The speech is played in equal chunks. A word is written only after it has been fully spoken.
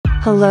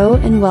Hello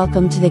and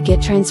welcome to the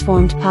Get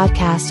Transformed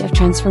podcast of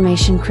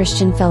Transformation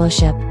Christian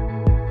Fellowship.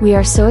 We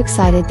are so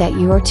excited that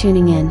you are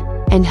tuning in,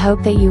 and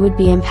hope that you would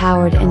be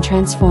empowered and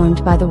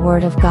transformed by the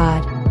Word of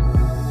God.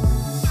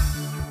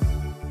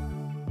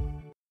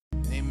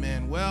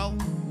 Amen. Well,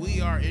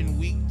 we are in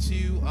week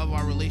 2 of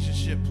our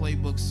Relationship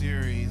Playbook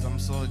series. I'm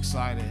so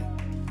excited.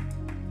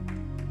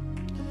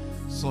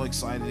 So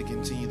excited to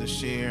continue to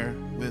share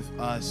with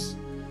us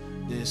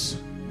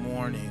this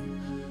morning.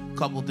 A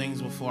couple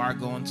things before I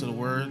go into the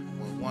Word.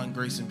 One,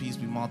 grace and peace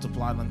be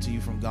multiplied unto you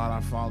from God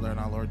our Father and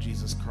our Lord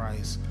Jesus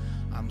Christ.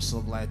 I'm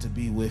so glad to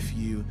be with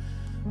you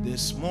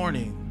this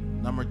morning.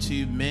 Number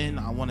 2, men,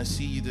 I want to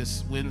see you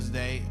this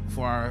Wednesday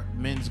for our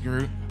men's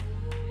group,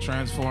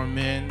 Transform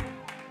Men.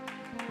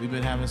 We've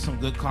been having some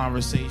good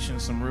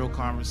conversations, some real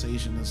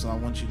conversations, and so I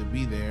want you to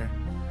be there.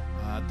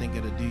 I think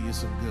it'll do you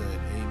some good.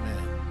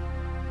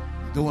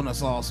 Amen. Doing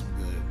us all some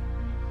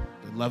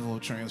good. The level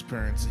of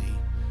transparency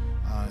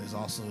is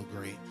also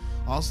great.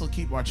 Also,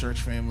 keep our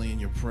church family in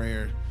your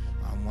prayer.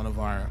 One of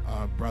our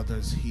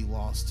brothers, he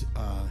lost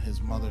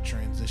his mother,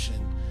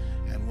 transitioned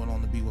and went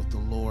on to be with the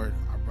Lord.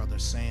 Our brother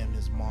Sam,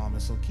 his mom,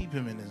 and so keep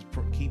him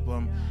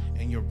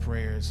in your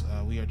prayers.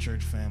 We are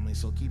church family,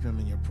 so keep him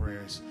in your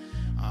prayers.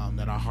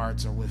 That our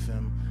hearts are with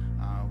him.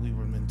 We've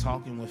been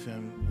talking with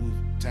him.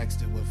 We've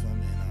texted with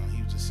him, and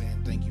he was just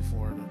saying thank you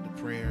for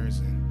the prayers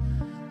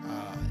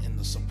and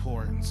the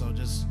support. And so,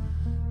 just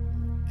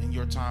in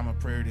your time of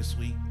prayer this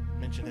week,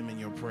 mention him in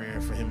your prayer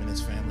for him and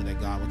his family,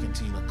 that God will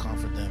continue to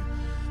comfort them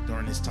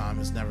during this time.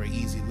 It's never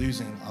easy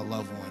losing a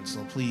loved one,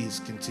 so please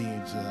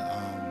continue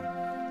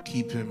to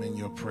keep him in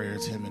your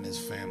prayers, him and his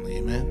family.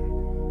 Amen.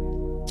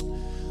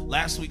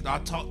 Last week I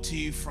talked to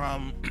you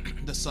from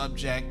the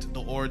subject,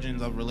 the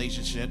origins of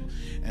relationship,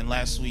 and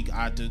last week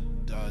I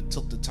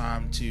took the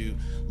time to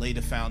lay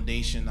the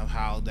foundation of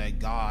how that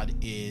God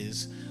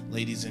is,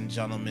 ladies and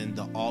gentlemen,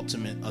 the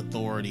ultimate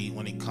authority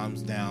when it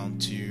comes down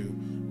to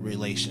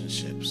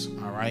relationships.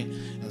 All right,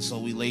 and so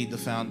we laid the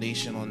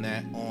foundation on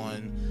that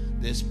on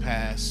this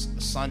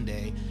past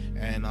Sunday,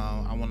 and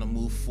I want to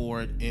move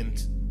forward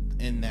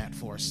in that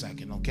for a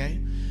second.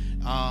 Okay,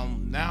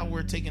 now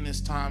we're taking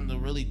this time to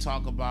really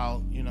talk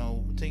about,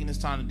 taking this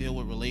time to deal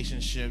with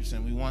relationships,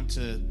 and we want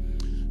to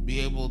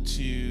be able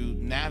to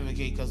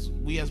navigate, because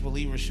we as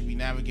believers should be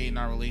navigating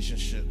our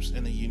relationships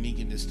in a unique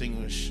and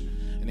distinguished,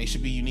 and they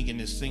should be unique and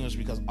distinguished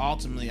because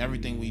ultimately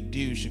everything we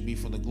do should be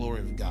for the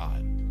glory of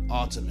God,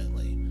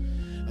 ultimately.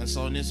 And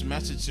so in this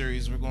message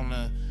series,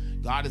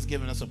 God has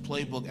given us a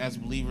playbook as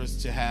believers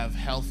to have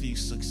healthy,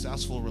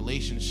 successful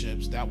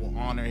relationships that will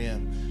honor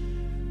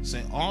Him.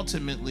 Say,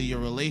 ultimately, your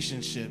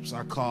relationships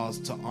are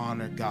caused to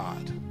honor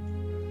God.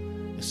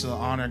 It's to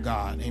honor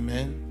God,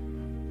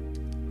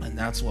 amen? And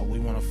that's what we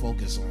want to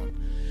focus on.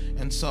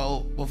 And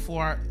so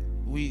before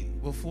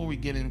we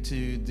get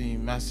into the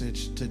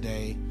message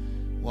today,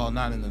 well,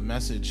 not in the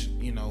message,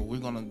 we're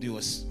going to do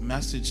a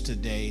message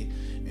today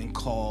and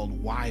called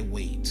Why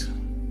Wait?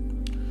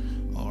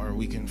 Or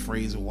we can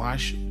phrase it, why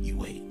should you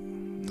wait?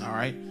 All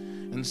right.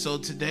 And so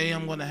today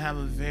I'm going to have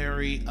a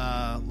very,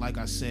 like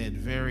I said,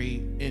 very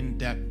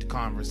in-depth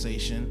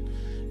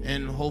conversation,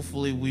 and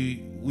hopefully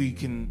we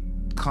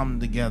can come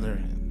together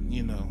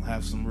and,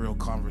 have some real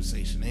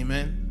conversation.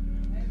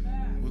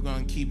 Amen. We're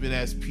going to keep it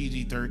as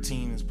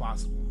PG-13 as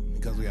possible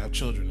because we have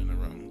children in the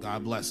room.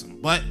 God bless them.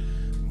 But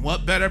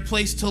what better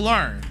place to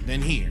learn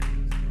than here?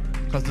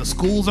 Because the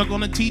schools are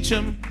going to teach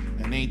them,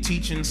 and they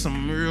teaching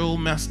some real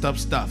messed up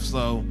stuff.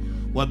 So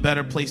what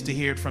better place to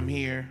hear it from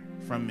here,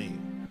 from me?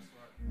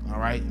 All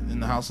right,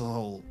 in the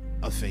household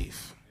of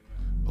faith.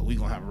 But we're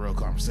going to have a real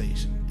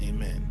conversation.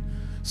 Amen.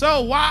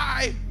 So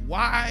why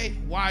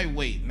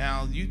wait?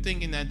 Now, you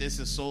thinking that this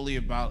is solely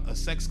about a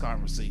sex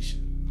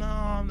conversation.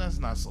 No, that's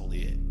not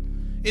solely it.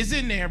 It's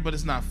in there, but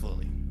it's not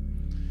fully.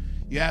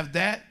 You have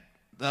that.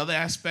 The other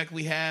aspect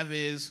we have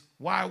is,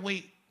 why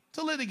wait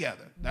to live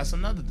together? That's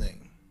another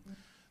thing.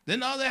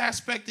 Then the other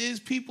aspect is,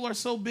 people are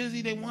so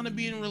busy, they want to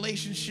be in a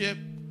relationship,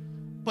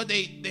 but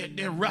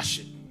they're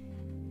rushing.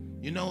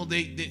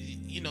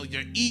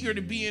 They're eager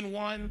to be in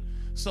one.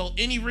 So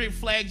any red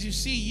flags you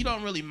see, you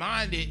don't really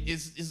mind it.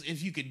 Is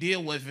if you could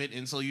deal with it,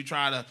 and so you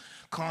try to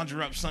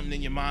conjure up something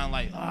in your mind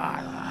like,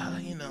 I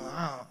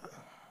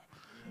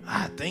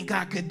think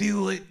I could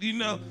do it.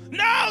 No,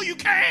 you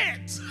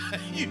can't.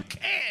 You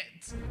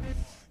can't.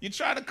 You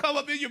try to come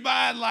up in your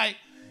mind like,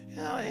 it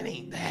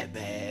ain't that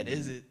bad,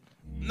 is it?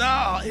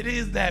 No, it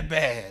is that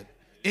bad.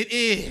 It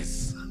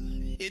is.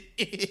 It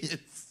is.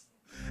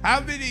 How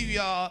many of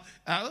y'all,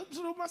 I'll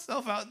throw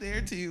myself out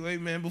there too,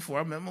 amen, before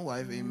I met my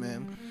wife,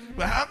 amen.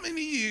 But how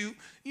many of you,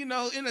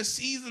 in a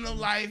season of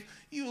life,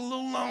 you a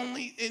little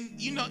lonely, and,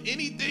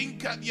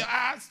 anything, your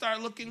eyes start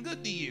looking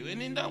good to you,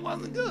 and then that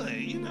wasn't good,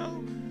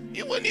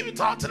 You wouldn't even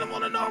talk to them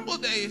on a normal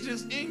day. It's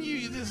just in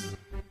you,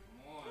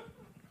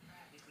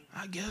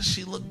 I guess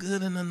she looked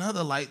good in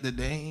another light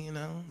today,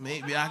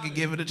 Maybe I could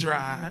give it a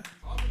try.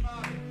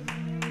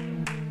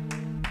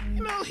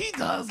 He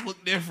does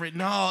look different.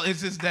 No,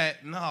 it's just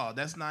that. No,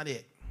 that's not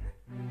it.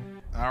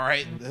 All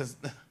right,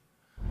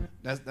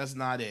 That's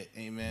not it.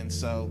 Amen.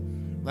 So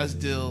let's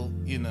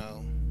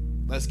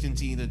let's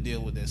continue to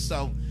deal with this.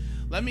 So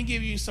let me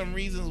give you some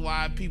reasons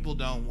why people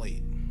don't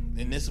wait.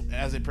 And this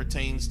as it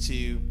pertains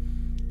to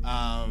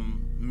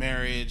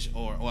marriage,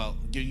 or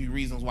give you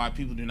reasons why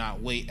people do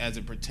not wait as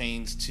it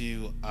pertains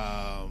to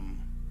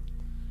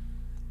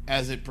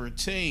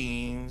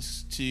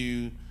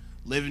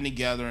living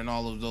together and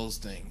all of those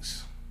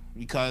things.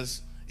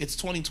 Because it's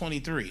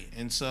 2023,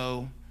 and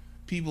so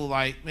people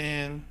like,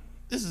 man,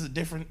 this is a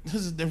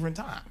different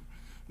time.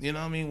 You know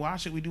what I mean? Why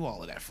should we do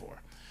all of that for?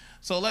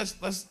 So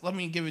let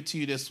me give it to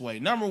you this way.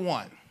 Number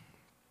one,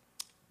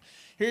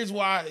 here's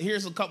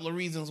a couple of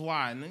reasons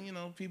why. And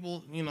then,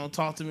 people,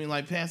 talk to me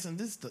like, Pastor,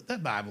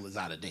 that Bible is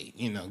out of date.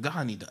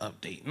 God needs to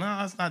update.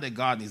 No, it's not that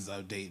God needs to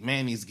update.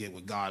 Man needs to get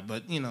with God,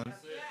 but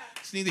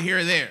it's neither here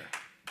or there.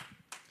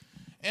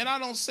 And I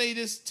don't say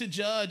this to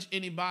judge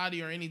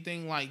anybody or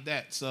anything like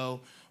that.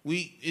 So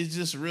it's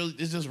just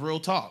real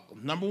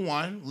talk. Number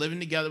one, living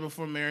together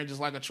before marriage is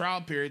like a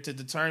trial period to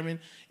determine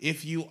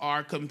if you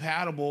are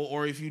compatible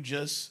or if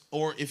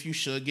you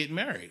should get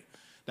married.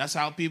 That's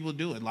how people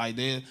do it. Like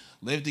they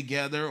live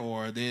together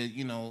or they,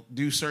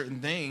 do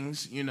certain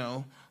things,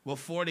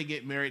 before they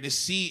get married to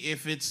see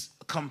if it's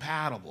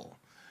compatible.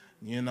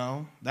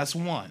 That's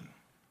one.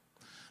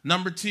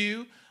 Number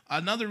two,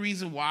 another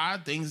reason why,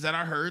 things that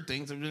I heard,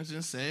 things I've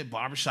just said,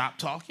 barbershop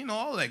talk,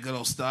 all that good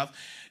old stuff.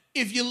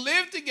 If you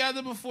live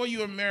together before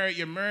you are married,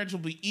 your marriage will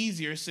be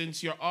easier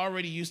since you're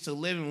already used to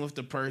living with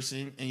the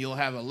person and you'll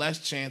have a less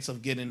chance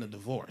of getting a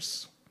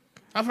divorce.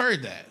 I've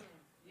heard that.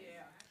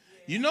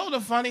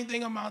 The funny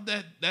thing about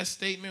that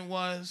statement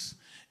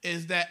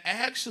is that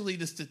actually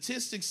the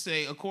statistics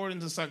say,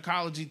 according to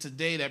Psychology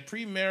Today, that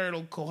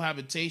premarital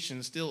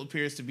cohabitation still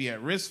appears to be a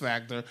risk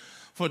factor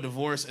for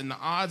divorce, and the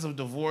odds of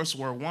divorce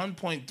were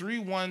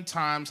 1.31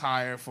 times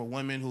higher for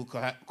women who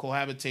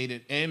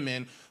cohabitated and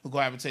men who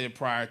cohabitated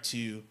prior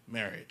to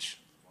marriage.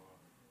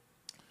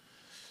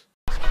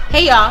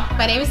 Hey y'all,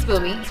 my name is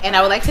Boomy, and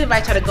I would like to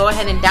invite y'all to go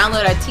ahead and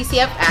download our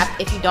TCF app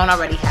if you don't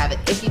already have it.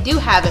 If you do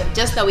have it,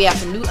 just know we have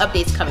some new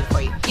updates coming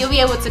for you. You'll be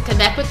able to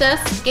connect with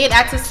us, gain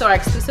access to our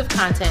exclusive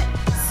content,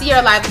 see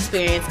our live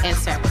experience, and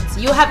sermons.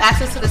 You'll have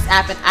access to this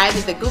app in either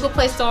the Google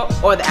Play Store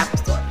or the Apple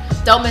Store.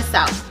 Don't miss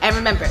out. And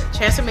remember,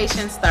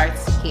 transformation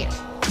starts here.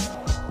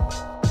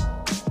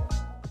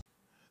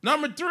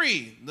 Number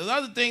three, the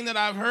other thing that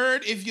I've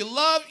heard, if you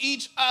love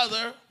each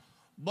other,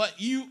 but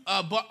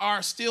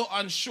are still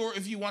unsure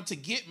if you want to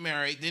get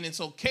married, then it's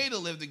okay to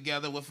live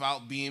together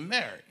without being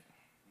married.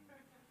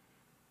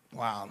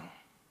 Wow.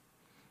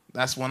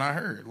 That's when I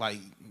heard. Like,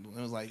 it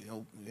was like,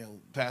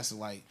 Pastor,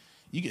 like,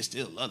 you can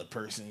still love the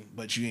person,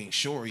 but you ain't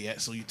sure yet,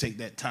 so you take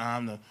that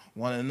time to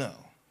want to know.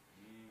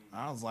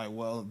 I was like,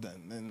 well,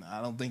 then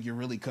I don't think you're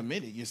really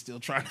committed. You're still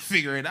trying to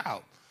figure it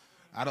out.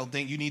 I don't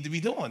think you need to be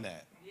doing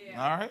that.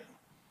 Yeah. All right?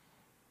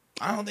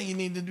 I don't think you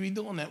need to be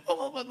doing that.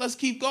 Well, but let's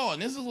keep going.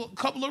 This is a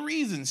couple of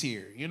reasons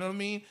here. You know what I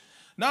mean?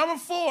 Number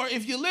four,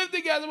 if you live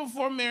together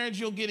before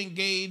marriage, you'll get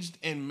engaged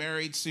and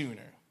married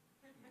sooner.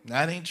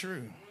 That ain't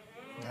true.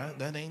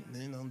 That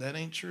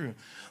ain't true.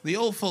 The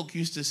old folk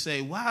used to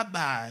say, why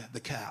buy the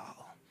cow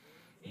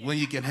when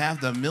you can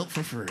have the milk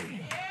for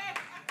free?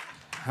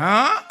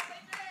 Huh?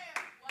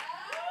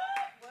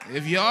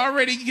 If you're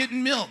already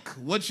getting milk,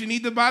 what you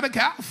need to buy the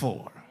cow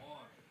for?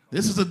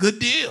 This is a good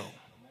deal.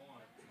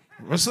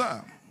 What's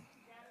up?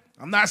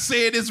 I'm not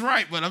saying it's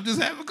right, but I'm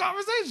just having a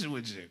conversation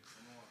with you.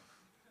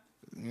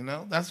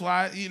 That's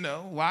why,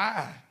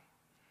 why?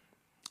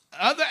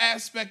 Other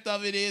aspect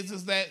of it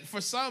is that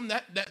for some,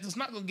 that's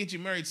not going to get you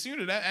married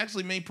sooner. That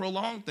actually may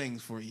prolong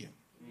things for you.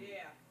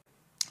 Yeah.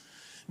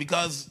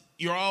 Because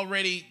you're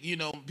already,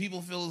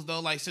 people feel as though,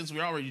 like, since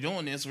we're already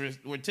doing this,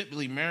 we're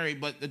typically married,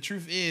 but the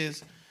truth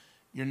is,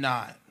 you're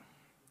not.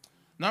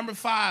 Number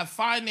five,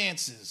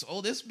 finances.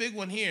 Oh, this big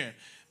one here.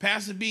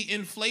 Pastor B,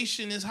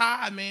 inflation is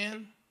high,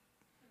 man.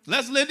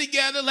 Let's live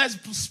together. Let's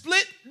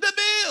split the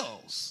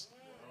bills.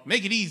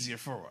 Make it easier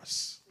for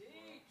us.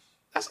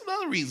 That's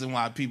another reason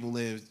why people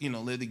live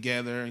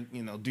together,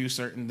 do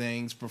certain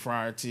things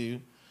prior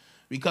to,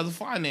 because of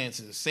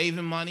finances.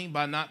 Saving money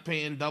by not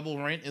paying double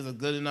rent is a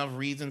good enough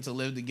reason to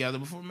live together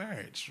before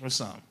marriage for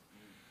some.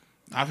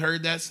 I've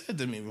heard that said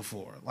to me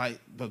before.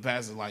 But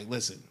Pastor,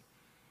 listen,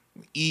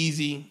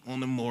 easy on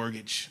the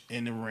mortgage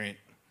and the rent,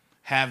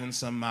 having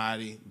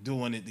somebody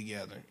doing it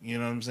together. You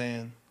know what I'm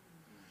saying?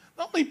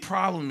 The only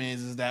problem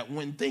is that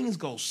when things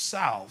go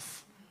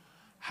south,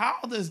 how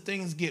does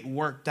things get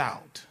worked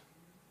out?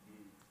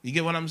 You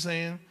get what I'm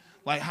saying?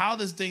 Like, how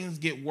does things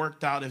get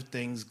worked out if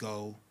things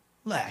go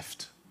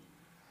left?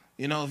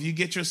 If you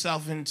get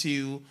yourself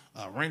into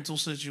a rental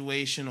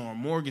situation or a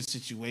mortgage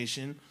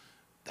situation,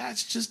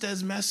 that's just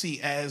as messy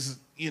as,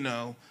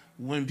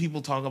 when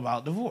people talk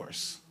about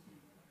divorce.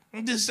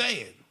 I'm just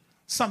saying,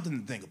 something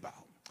to think about.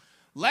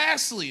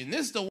 Lastly, and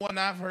this is the one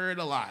I've heard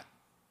a lot.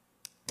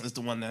 This is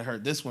the one that I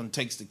heard. This one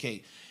takes the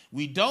cake.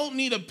 We don't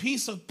need a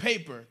piece of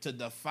paper to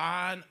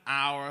define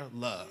our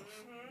love.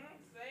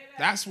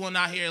 That's when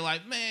I hear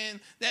like,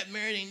 man, that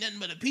marriage ain't nothing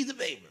but a piece of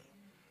paper.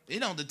 It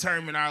don't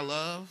determine our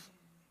love.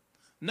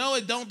 No,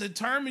 it don't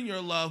determine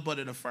your love, but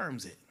it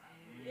affirms it.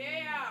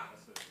 Yeah.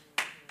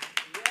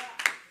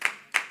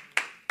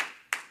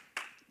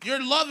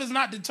 Your love is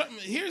not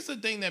determined. Here's the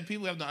thing that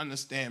people have to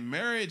understand.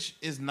 Marriage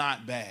is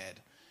not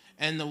bad.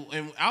 And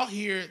out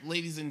here,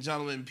 ladies and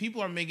gentlemen,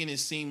 people are making it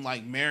seem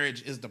like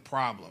marriage is the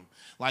problem.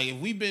 Like if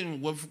we've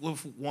been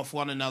with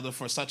one another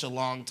for such a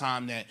long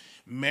time that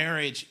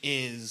marriage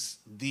is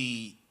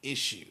the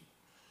issue.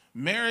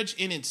 Marriage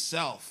in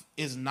itself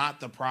is not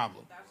the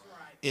problem. That's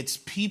right. It's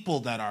people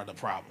that are the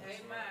problem.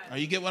 Amen. Are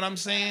you get what I'm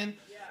saying?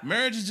 Yeah.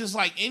 Marriage is just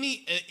like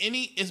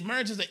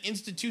marriage is an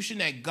institution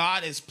that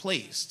God has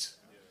placed.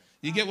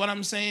 You get what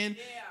I'm saying?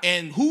 Yeah.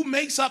 And who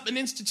makes up an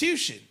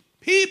institution?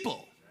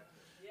 People.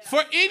 Yeah.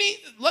 For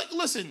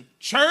listen,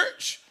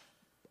 church,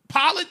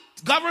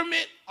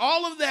 government,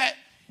 all of that,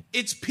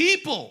 it's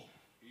people.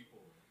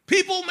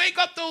 People make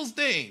up those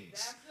things.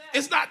 That's it.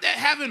 It's not that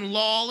having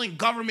law and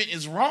government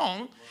is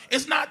wrong.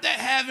 It's not that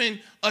having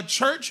a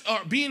church or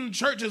being in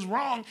church is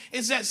wrong.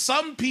 It's that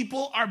some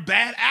people are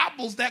bad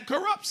apples that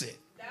corrupts it.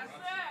 That's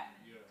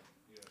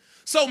it.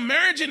 So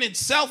marriage in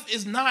itself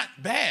is not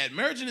bad.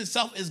 Marriage in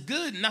itself is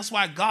good, and that's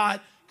why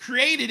God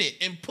created it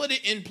and put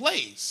it in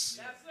place.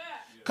 That's it.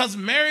 Because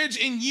marriage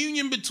and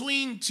union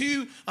between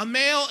a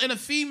male and a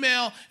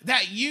female,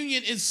 that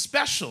union is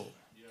special.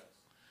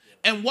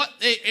 And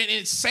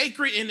it's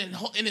sacred and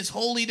it's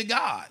holy to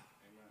God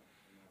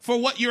for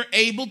what you're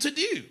able to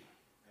do.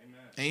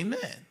 Amen.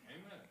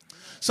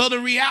 So the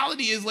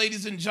reality is,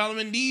 ladies and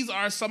gentlemen, these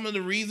are some of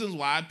the reasons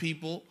why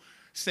people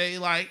say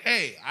like,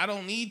 hey, I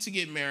don't need to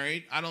get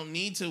married.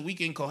 We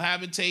can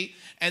cohabitate.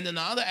 And then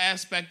the other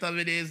aspect of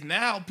it is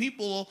now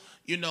people,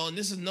 and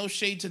this is no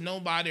shade to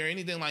nobody or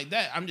anything like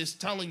that. I'm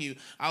just telling you,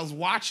 I was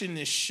watching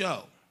this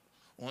show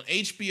on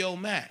HBO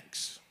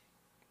Max.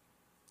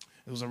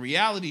 It was a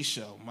reality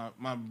show.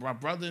 My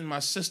brother and my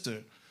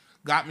sister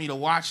got me to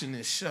watching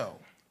this show.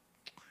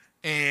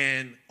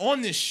 And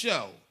on this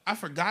show, I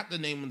forgot the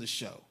name of the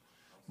show.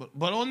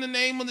 But on the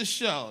name of the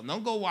show,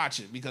 don't go watch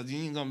it because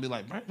you ain't going to be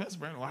like, Pastor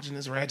Brandon watching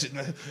this ratchet.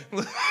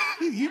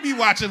 You be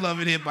watching Love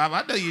and Hip Hop.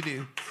 I know you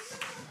do.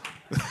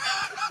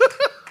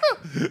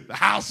 The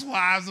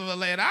Housewives of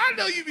Atlanta. I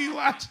know you be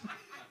watching.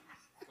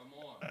 Come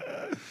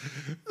on.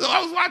 So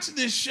I was watching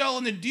this show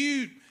and the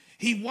dude,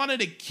 he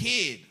wanted a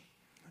kid.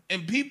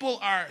 And people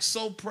are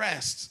so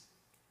pressed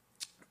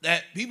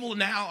that people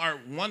now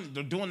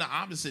they're doing the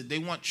opposite. They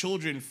want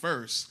children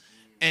first.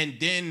 And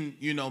then,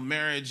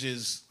 marriage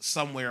is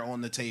somewhere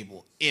on the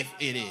table, if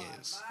it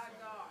is.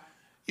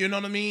 You know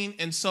what I mean?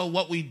 And so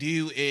what we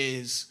do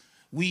is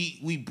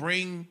we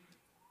bring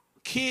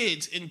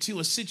kids into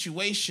a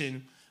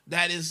situation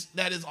that is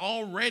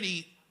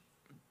already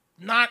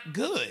not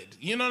good.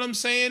 You know what I'm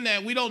saying?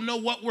 That we don't know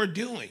what we're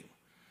doing.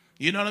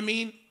 You know what I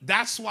mean?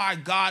 That's why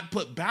God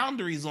put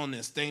boundaries on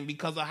this thing,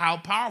 because of how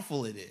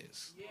powerful it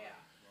is. Yeah.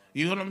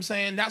 You know what I'm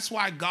saying? That's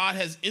why God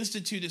has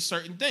instituted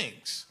certain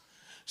things.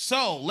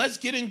 So let's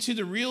get into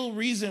the real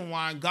reason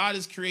why God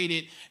has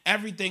created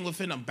everything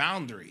within a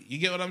boundary. You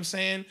get what I'm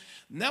saying?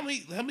 Let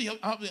me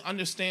help you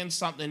understand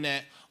something,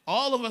 that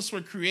all of us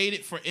were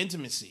created for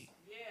intimacy.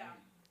 Yeah.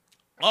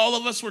 All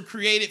of us were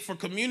created for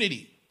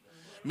community,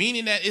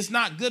 meaning that it's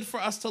not good for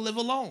us to live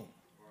alone.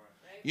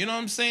 You know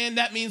what I'm saying?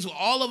 That means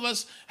all of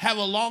us have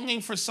a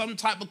longing for some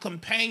type of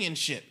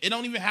companionship. It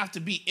don't even have to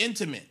be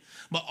intimate,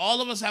 but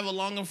all of us have a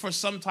longing for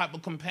some type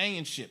of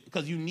companionship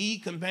because you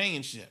need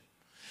companionship.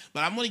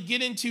 But I'm going to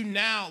get into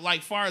now,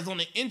 like far as on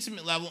the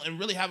intimate level, and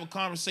really have a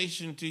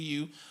conversation to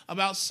you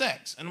about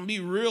sex. And I'm going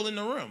to be real in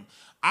the room.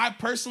 I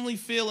personally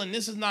feel, and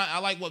this is not, I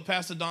like what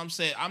Pastor Dom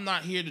said, I'm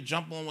not here to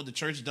jump on what the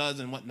church does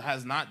and what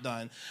has not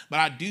done, but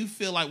I do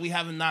feel like we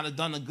have not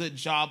done a good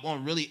job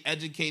on really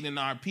educating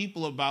our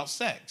people about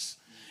sex.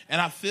 And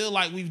I feel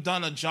like we've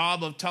done a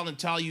job of telling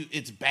you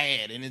it's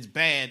bad and it's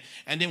bad.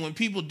 And then when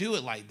people do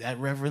it, like, that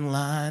reverend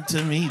lied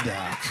to me,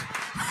 Doc.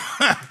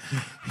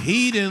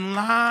 He done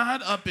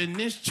lied up in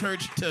this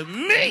church to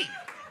me.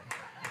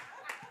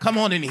 Come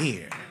on in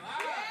here.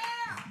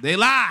 They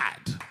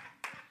lied.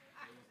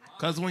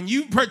 Because when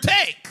you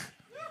partake,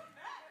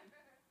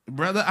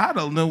 brother, I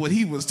don't know what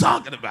he was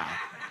talking about.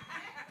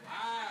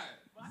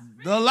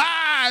 The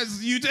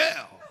lies you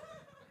tell.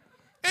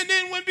 And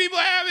then when people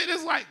have it,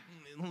 it's like,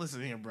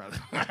 listen here, brother.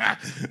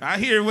 I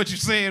hear what you're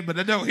saying, but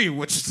I don't hear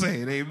what you're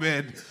saying.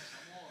 Amen.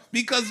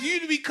 Because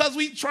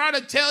we try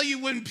to tell you,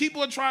 when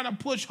people are trying to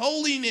push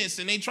holiness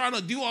and they trying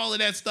to do all of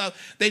that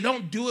stuff, they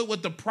don't do it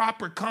with the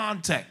proper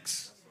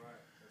context. That's right.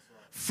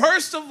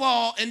 First of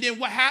all, and then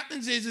what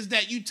happens is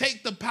that you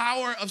take the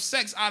power of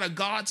sex out of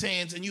God's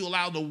hands and you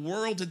allow the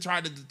world to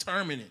try to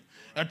determine it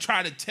or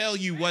try to tell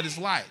you what it's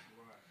like.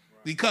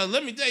 Because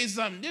let me tell you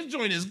something, this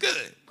joint is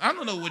good. I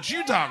don't know what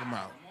you're talking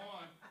about.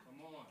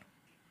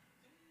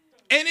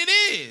 And it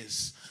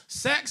is.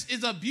 Sex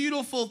is a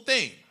beautiful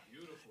thing.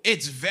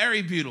 It's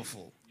very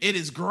beautiful. It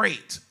is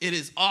great. It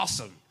is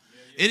awesome.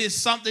 It is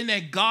something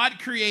that God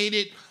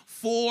created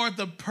for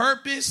the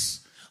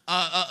purpose,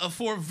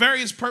 for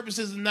various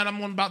purposes, and that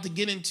I'm about to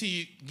get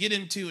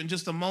into in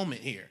just a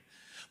moment here.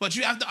 But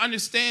you have to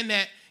understand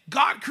that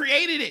God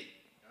created it.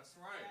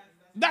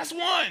 That's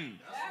one.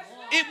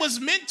 It was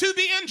meant to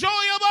be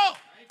enjoyable.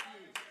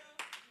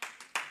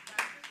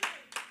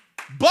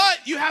 But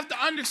you have to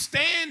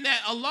understand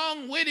that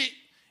along with it,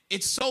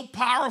 it's so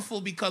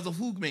powerful because of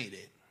who made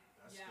it.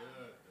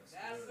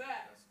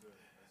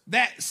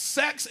 That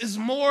sex is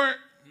more,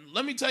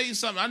 let me tell you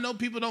something. I know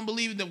people don't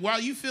believe that while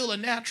you feel a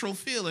natural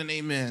feeling,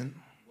 amen.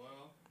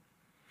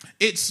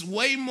 It's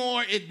way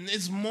more,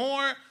 it's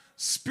more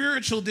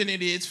spiritual than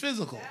it is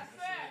physical.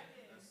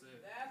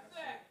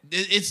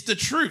 It's the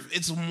truth.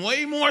 It's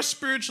way more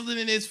spiritual than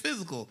it is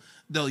physical,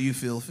 though you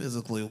feel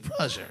physical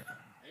pleasure.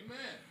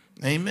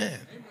 Amen.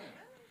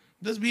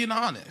 Just being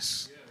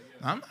honest.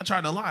 I'm not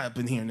trying to lie up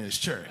in here in this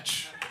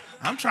church.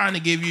 I'm trying to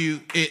give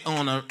you it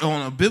on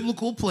a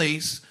biblical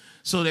place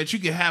so that you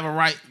can have a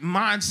right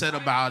mindset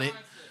about it,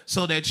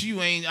 so that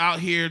you ain't out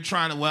here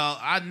trying to, well,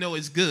 I know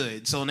it's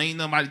good, so there ain't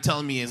nobody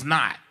telling me it's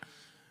not.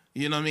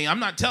 You know what I mean? I'm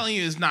not telling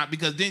you it's not,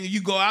 because then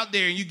you go out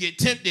there and you get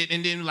tempted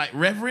and then like,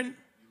 Reverend,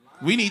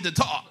 we need to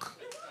talk.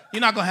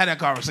 You're not going to have that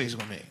conversation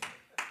with me.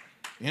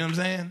 You know what I'm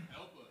saying?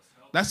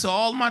 That's to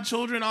all my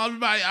children, all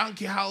everybody. I don't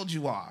care how old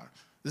you are.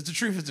 The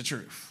truth is the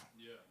truth.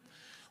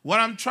 What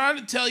I'm trying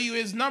to tell you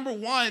is, number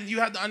one,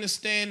 you have to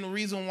understand the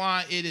reason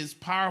why it is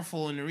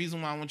powerful, and the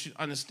reason why I want you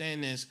to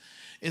understand this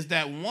is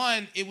that,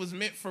 one, it was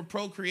meant for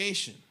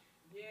procreation.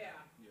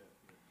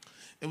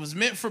 It was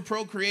meant for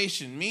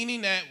procreation,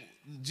 meaning that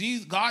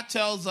God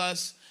tells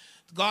us,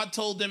 God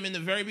told them in the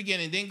very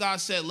beginning, then God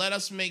said, let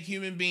us make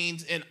human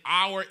beings in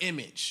our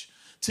image,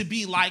 to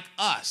be like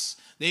us.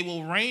 They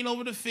will reign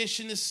over the fish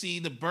in the sea,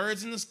 the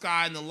birds in the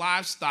sky, and the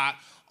livestock,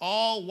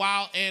 all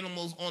wild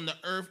animals on the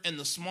earth, and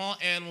the small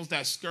animals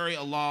that scurry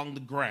along the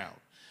ground.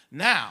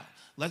 Now,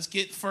 let's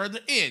get further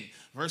in.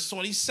 Verse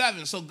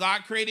 27, so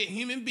God created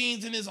human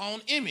beings in his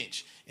own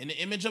image. In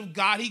the image of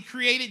God, he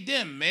created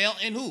them, male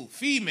and who?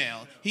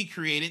 Female. He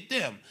created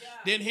them.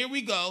 Then here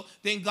we go.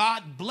 Then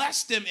God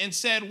blessed them and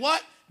said,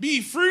 what?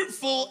 Be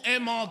fruitful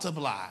and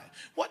multiply.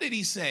 What did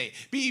he say?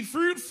 Be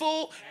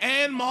fruitful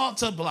and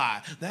multiply.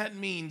 That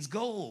means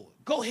go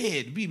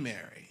ahead, be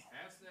merry.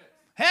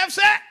 Have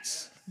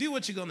sex. Do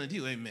what you're going to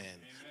do, amen.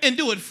 And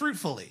do it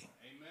fruitfully.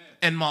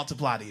 And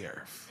multiply the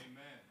earth.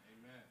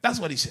 That's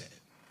what he said.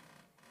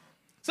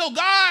 So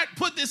God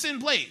put this in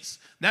place.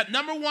 That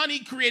number one,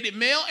 he created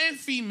male and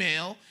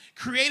female,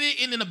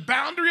 created it in the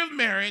boundary of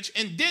marriage,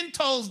 and then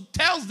tells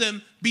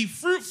them, be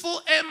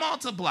fruitful and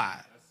multiply.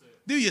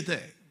 Do your thing.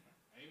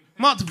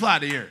 Multiply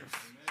the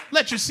earth.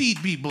 Let your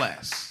seed be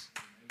blessed.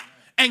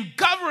 And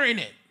govern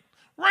it.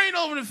 Reign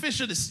over the fish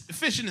in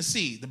the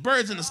sea, the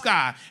birds in the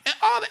sky, and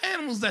all the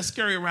animals that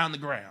scurry around the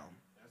ground.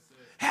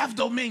 Have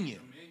dominion.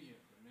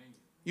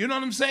 You know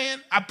what I'm saying?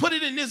 I put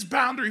it in this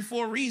boundary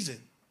for a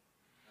reason.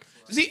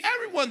 See,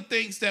 everyone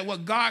thinks that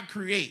what God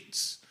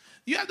creates,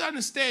 you have to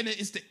understand that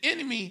it's the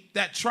enemy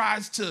that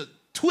tries to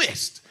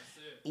twist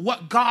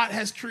what God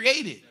has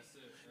created.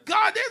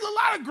 God, there's a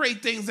lot of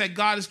great things that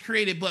God has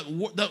created, but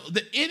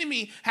the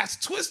enemy has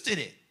twisted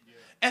it.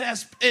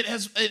 It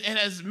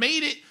has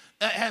made it.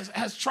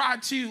 Has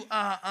tried to,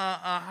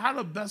 how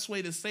the best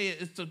way to say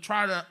it is to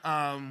try to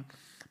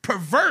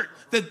pervert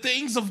the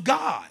things of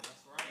God.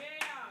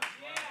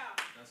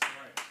 That's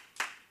right.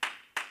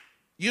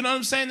 You know what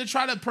I'm saying? To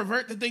try to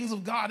pervert the things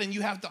of God, and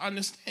you have to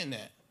understand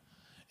that.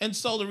 And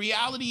so the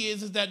reality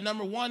is that,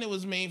 number one, it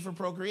was made for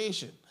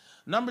procreation.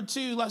 Number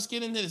two, let's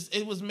get into this.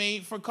 It was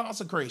made for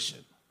consecration.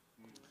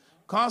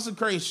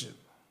 Consecration.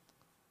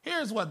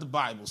 Here's what the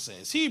Bible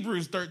says.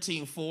 Hebrews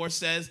 13:4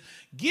 says,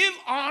 give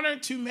honor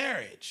to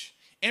marriage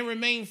and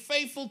remain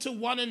faithful to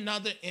one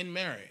another in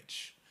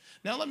marriage.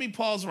 Now, let me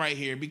pause right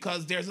here,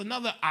 because there's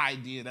another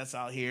idea that's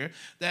out here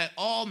that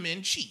all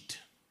men cheat.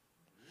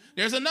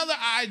 There's another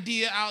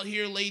idea out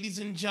here, ladies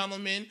and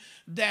gentlemen,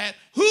 that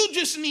who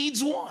just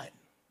needs one?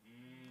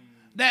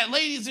 That,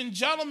 ladies and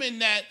gentlemen,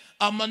 that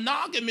a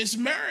monogamous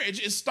marriage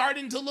is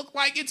starting to look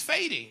like it's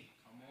fading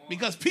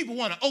because people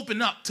want to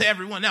open up to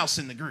everyone else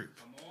in the group.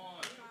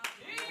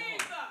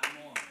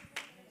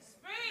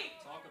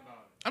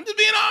 I'm just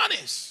being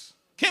honest.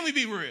 Can we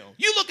be real?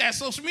 You look at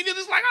social media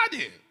just like I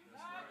do.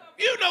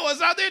 You know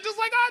what's out there just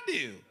like I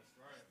do.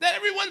 That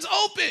everyone's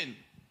open.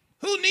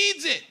 Who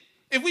needs it?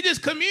 If we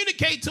just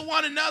communicate to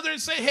one another and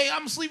say, hey,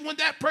 I'm sleeping with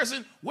that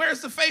person,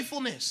 where's the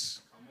faithfulness?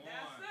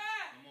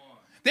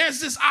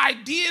 There's this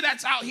idea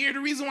that's out here. The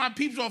reason why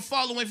people are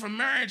falling away from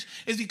marriage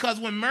is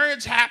because when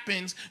marriage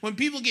happens, when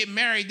people get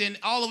married, then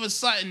all of a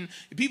sudden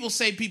people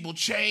say people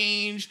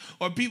change,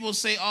 or people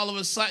say all of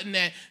a sudden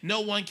that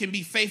no one can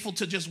be faithful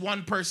to just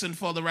one person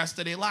for the rest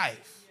of their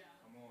life.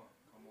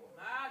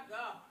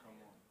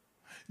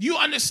 You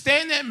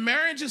understand that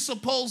marriage is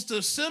supposed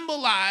to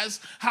symbolize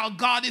how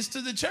God is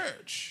to the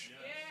church.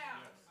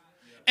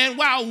 And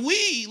while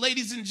we,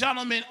 ladies and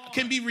gentlemen,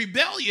 can be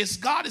rebellious,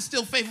 God is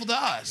still faithful to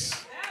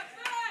us.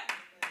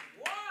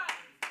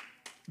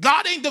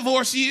 God ain't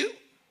divorced you.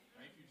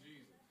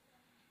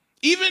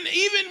 Even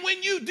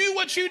when you do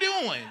what you're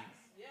doing,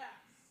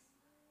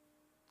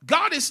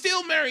 God is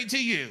still married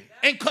to you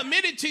and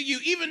committed to you,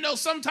 even though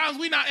sometimes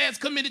we're not as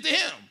committed to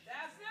him.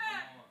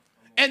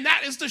 And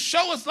that is to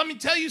show us, let me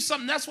tell you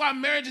something, that's why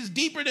marriage is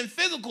deeper than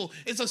physical.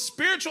 It's a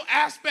spiritual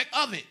aspect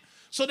of it,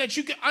 so that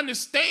you can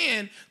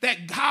understand that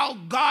how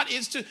God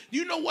is to,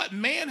 you know what?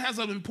 Man has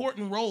an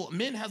important role.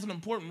 Men has an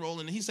important role.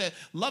 And he said,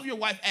 love your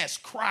wife as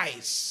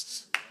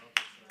Christ.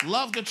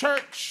 Love the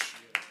church.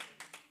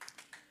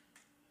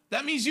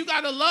 That means you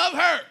got to love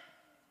her.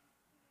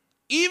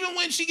 Even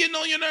when she getting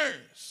on your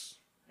nerves.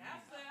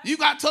 You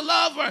got to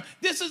love her.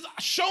 This is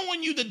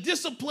showing you the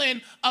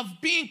discipline of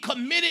being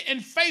committed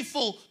and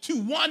faithful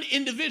to one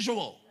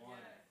individual.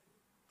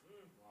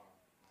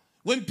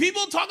 When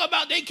people talk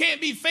about they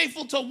can't be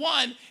faithful to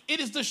one, it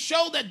is to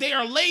show that they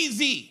are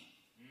lazy.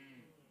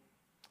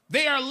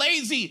 They are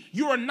lazy.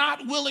 You are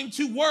not willing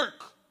to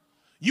work.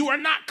 You are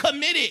not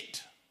committed.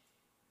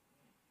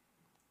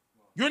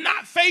 You're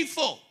not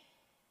faithful.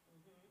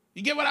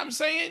 You get what I'm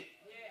saying?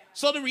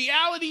 So the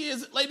reality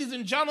is, ladies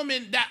and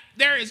gentlemen, that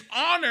there is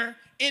honor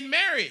in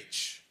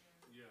marriage.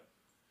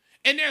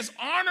 And there's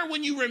honor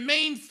when you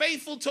remain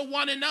faithful to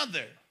one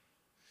another.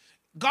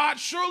 God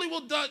surely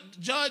will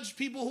judge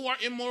people who are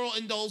immoral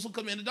and those who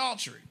commit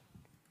adultery.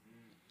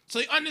 So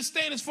you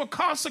understand it's for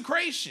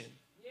consecration.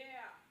 Yeah.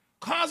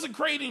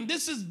 Consecrating,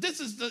 this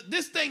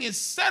thing is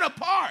set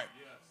apart.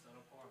 Yeah, set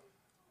apart.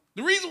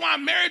 The reason why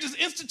marriage is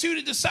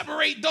instituted to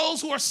separate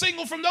those who are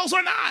single from those who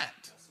are not.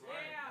 That's right.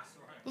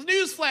 That's right.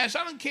 Newsflash,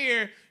 I don't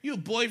care. You a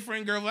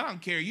boyfriend, girl, I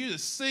don't care. You're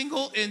just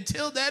single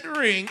until that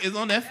ring is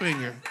on that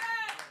finger.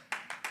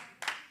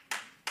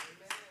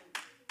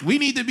 We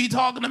need to be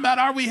talking about,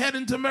 are we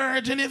heading to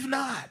marriage? And if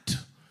not,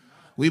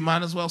 we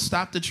might as well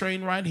stop the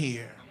train right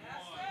here.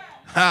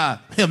 A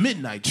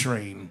midnight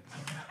train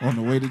on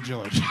the way to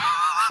Georgia.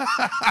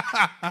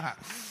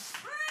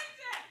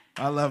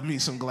 I love me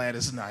some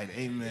Gladys Knight.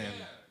 Amen.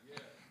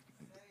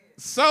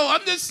 So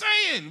I'm just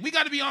saying, we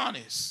got to be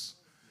honest.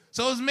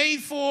 So it's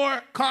made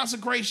for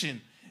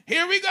consecration.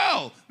 Here we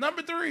go.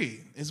 Number 3,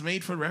 it's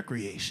made for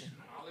recreation.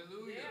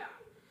 Hallelujah.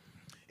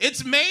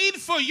 It's made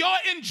for your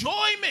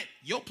enjoyment,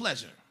 your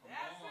pleasure.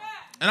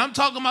 And I'm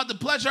talking about the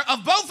pleasure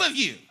of both of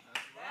you.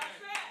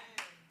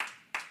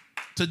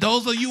 To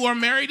those of you who are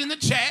married in the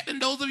chat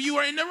and those of you who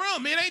are in the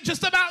room, it ain't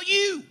just about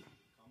you.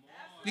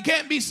 You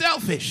can't be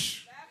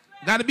selfish.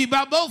 Got to be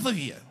about both of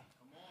you.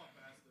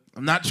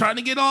 I'm not trying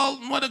to get all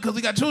mother because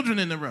we got children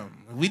in the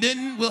room. If we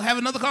didn't, we'll have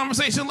another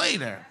conversation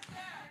later.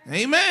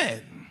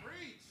 Amen.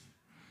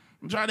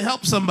 I'm trying to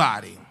help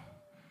somebody.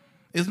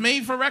 It's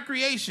made for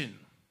recreation.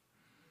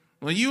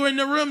 When you're in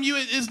the room,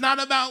 it's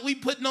not about we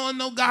putting on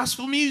no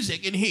gospel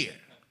music in here.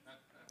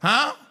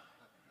 Huh?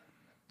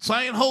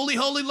 Saying, holy,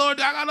 holy Lord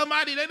God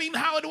Almighty. That ain't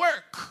how it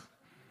works.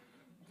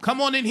 Come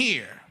on in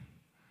here.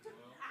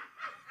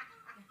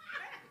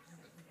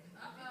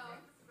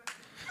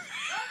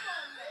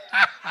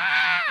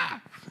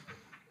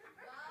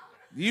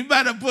 You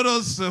better put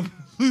on some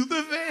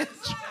Luther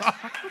Vandross.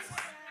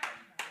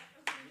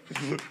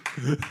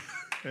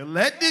 And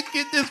let this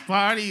get this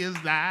party is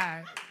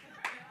live.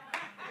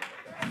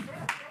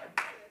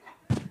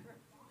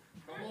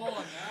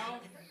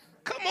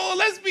 Come on,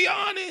 let's be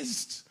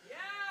honest.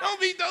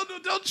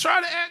 Don't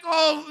try to act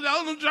all.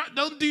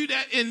 Don't do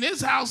that in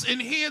this house in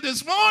here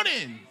this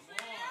morning.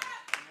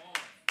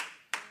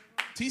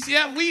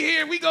 TCF, we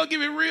here. We gonna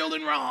give it real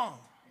and wrong.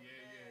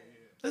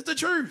 That's the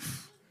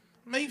truth.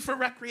 Made for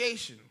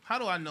recreation. How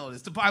do I know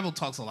this? The Bible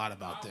talks a lot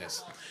about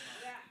this.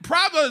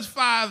 Proverbs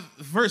 5,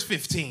 verse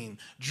 15.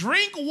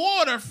 Drink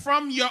water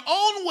from your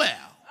own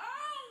well.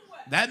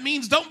 That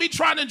means don't be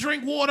trying to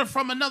drink water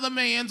from another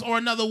man's or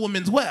another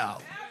woman's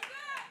well.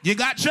 You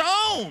got your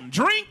own.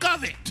 Drink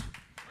of it.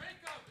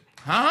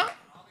 Huh?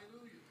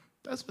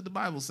 That's what the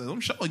Bible says. I'm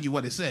showing you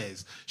what it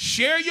says.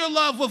 Share your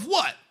love with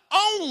what?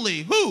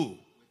 Only who?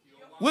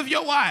 With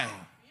your wife.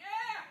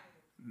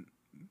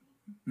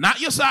 Not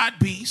your side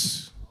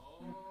piece.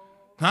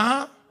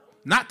 Huh?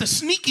 Not the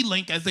sneaky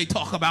link as they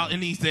talk about in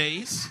these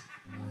days.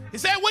 He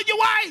said with your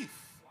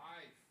wife.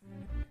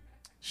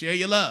 Share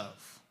your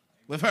love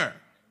with her.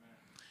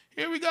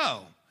 Here we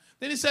go.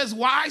 Then it says,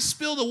 why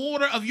spill the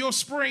water of your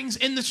springs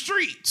in the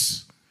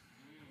streets?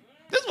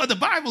 This is what the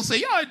Bible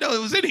says. Y'all didn't know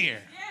it was in here.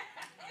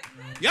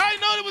 Y'all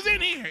didn't know it was in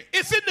here.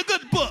 It's in the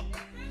good book.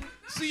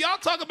 See, y'all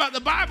talk about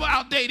the Bible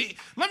outdated.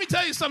 Let me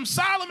tell you something.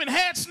 Solomon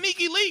had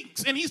sneaky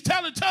links, and he's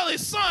telling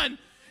his son,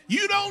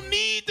 you don't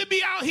need to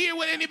be out here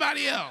with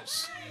anybody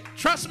else.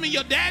 Trust me,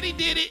 your daddy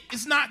did it.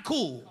 It's not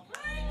cool.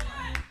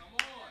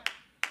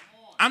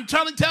 I'm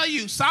trying to tell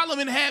you,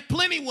 Solomon had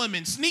plenty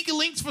women. Sneaky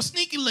links for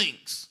sneaky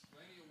links.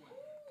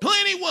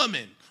 Plenty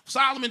women.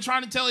 Solomon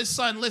trying to tell his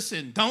son,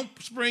 listen, don't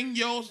spring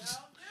your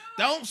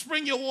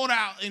water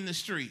out in the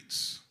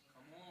streets.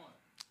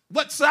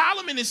 What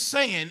Solomon is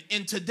saying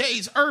in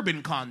today's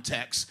urban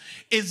context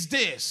is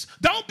this.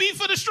 Don't be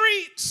for the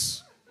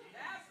streets.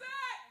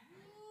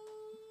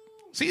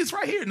 See, it's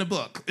right here in the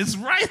book. It's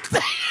right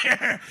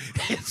there.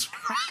 It's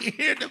right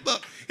here in the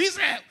book. He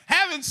said,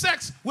 having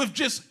sex with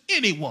just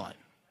anyone.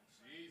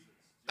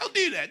 Don't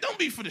do that. Don't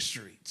be for the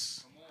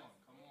streets.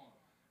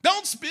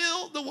 Don't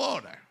spill the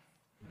water.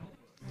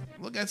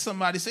 Look at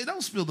somebody, say,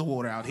 don't spill the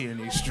water out here in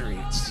these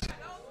streets.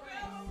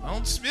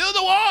 Don't spill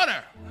the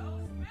water.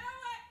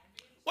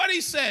 What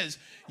he says,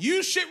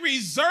 you should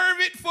reserve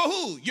it for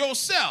who?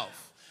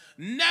 Yourself.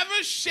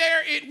 Never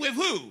share it with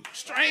who?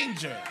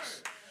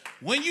 Strangers.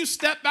 When you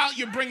step out,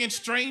 you're bringing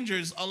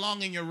strangers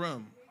along in your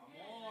room.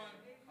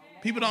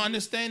 People don't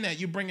understand that.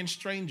 You're bringing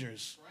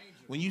strangers.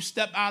 When you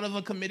step out of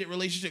a committed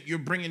relationship, you're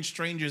bringing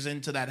strangers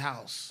into that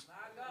house.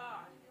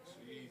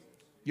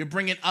 You're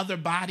bringing other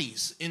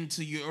bodies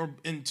into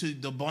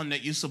the bond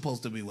that you're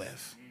supposed to be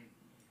with.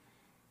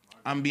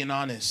 I'm being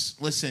honest.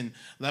 Listen,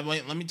 let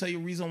me tell you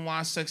a reason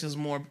why sex is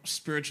more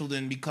spiritual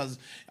than, because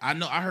I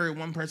heard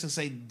one person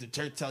say, the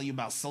church tell you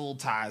about soul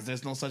ties.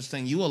 There's no such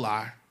thing. You a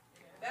liar.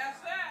 That's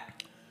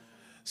that.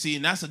 See,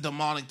 and that's a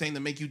demonic thing to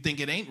make you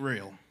think it ain't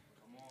real.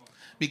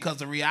 Because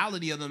the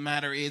reality of the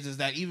matter is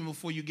that even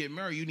before you get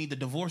married, you need to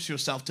divorce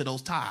yourself to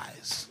those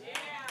ties. Yeah.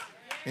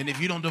 And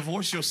if you don't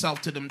divorce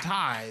yourself to them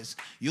ties,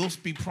 you'll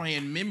be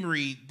praying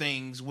memory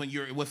things when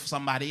you're with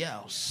somebody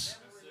else.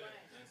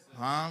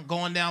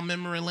 Going down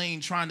memory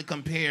lane trying to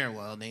compare.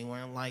 Well, they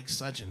weren't like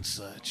such and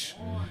such.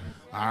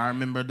 I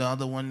remember the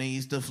other one, they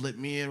used to flip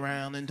me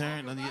around and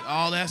turn.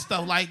 All that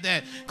stuff like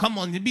that. Come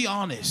on, be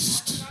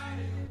honest.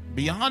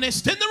 Be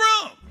honest in the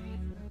room.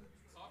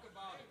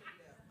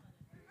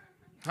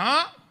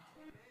 Huh?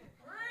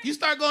 You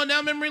start going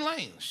down memory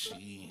lane.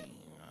 I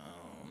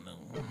don't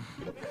know.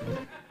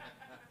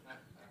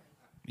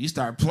 You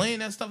start playing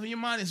that stuff in your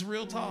mind. It's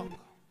real talk.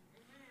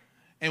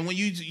 And when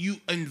you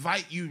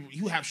invite,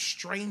 you have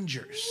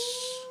strangers.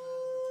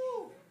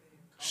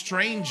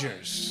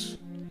 Strangers.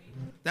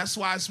 That's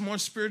why it's more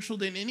spiritual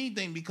than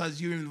anything,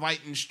 because you're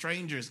inviting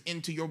strangers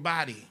into your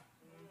body.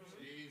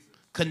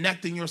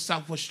 Connecting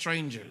yourself with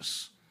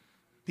strangers.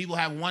 People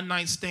have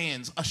one-night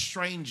stands, a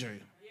stranger.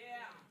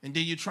 And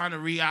then you're trying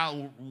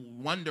to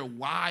wonder,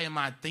 why am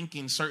I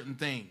thinking certain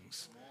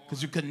things?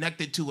 Because you're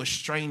connected to a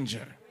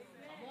stranger.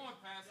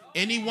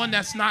 Anyone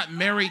that's not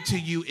married to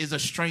you is a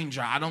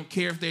stranger. I don't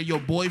care if they're your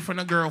boyfriend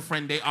or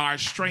girlfriend. They are a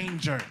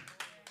stranger.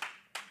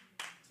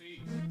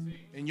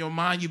 In your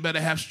mind, you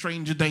better have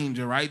stranger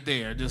danger right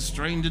there. Just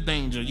stranger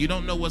danger. You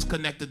don't know what's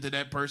connected to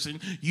that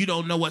person. You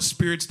don't know what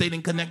spirits they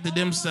done connected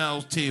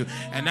themselves to.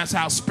 And that's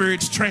how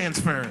spirits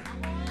transfer.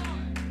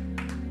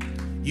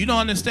 You don't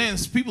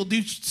understand.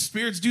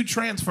 Spirits do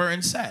transfer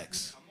in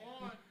sex.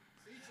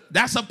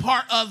 That's a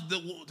part of the.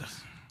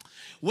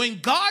 When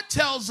God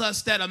tells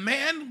us that a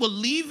man will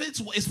leave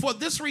it's for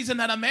this reason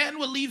that a man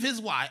will leave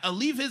his wife,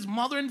 leave his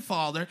mother and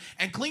father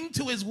and cling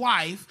to his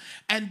wife,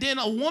 and then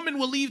a woman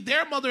will leave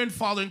their mother and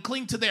father and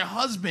cling to their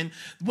husband.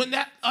 When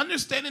that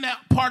understanding that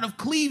part of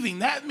cleaving,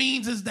 that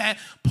means is that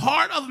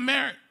part of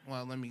marriage.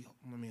 Well, let me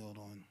hold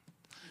on.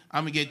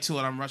 I'm going to get to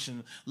it. I'm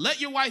rushing.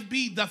 Let your wife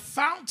be the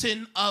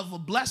fountain of a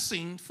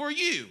blessing for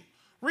you.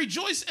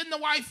 Rejoice in the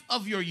wife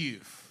of your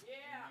youth.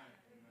 Yeah.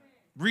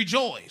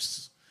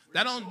 Rejoice.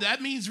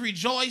 That means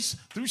rejoice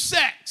through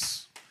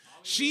sex.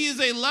 She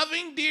is a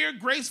loving, dear,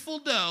 graceful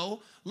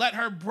doe. Let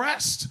her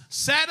breast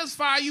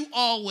satisfy you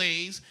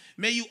always.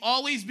 May you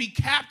always be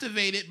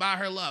captivated by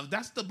her love.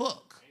 That's the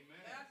book.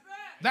 Amen.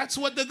 That's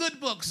what the good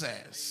book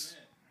says.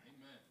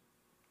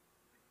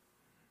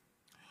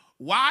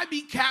 Why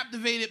be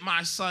captivated,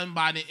 my son,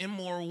 by the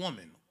immoral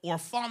woman, or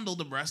fondle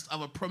the breast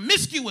of a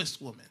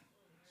promiscuous woman?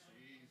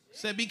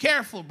 Said, be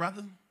careful,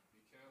 brother.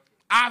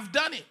 I've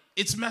done it.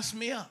 It's messed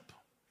me up.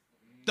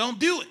 Don't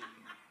do it.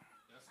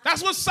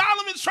 That's what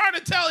Solomon's trying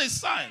to tell his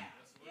son.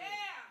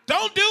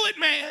 Don't do it,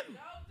 man.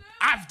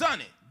 I've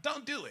done it.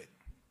 Don't do it.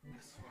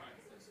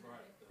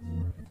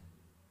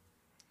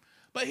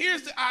 But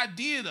here's the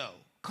idea, though.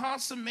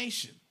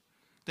 Consummation.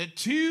 The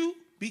two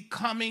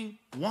becoming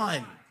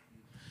one.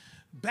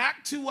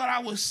 Back to what I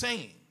was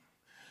saying.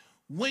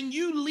 When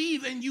you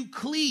leave and you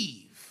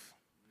cleave,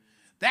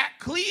 that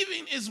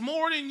cleaving is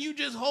more than you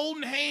just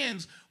holding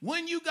hands.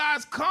 When you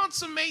guys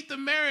consummate the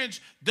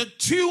marriage, the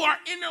two are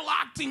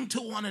interlocking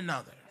to one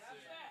another.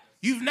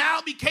 You've now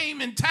became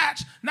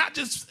attached,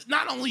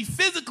 not only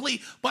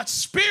physically, but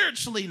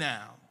spiritually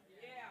now.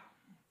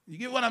 You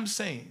get what I'm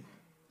saying?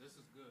 This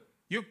is good.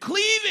 You're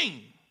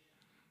cleaving.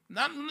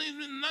 Not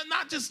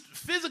just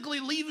physically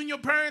leaving your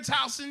parents'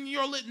 house and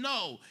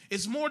no,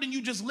 it's more than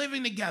you just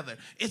living together.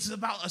 It's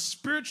about a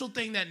spiritual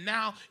thing that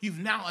now you've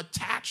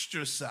attached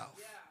yourself.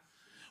 Yeah.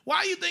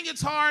 Why you think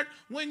it's hard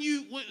when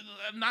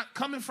not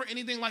coming for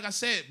anything like I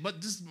said, but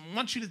just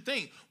want you to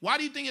think. Why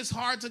do you think it's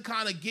hard to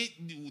kind of get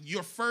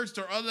your first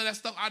or other that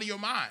stuff out of your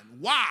mind?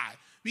 Why?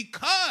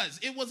 Because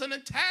it was an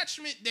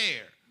attachment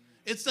there.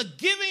 It's the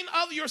giving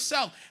of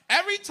yourself.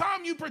 Every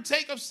time you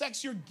partake of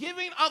sex, you're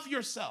giving of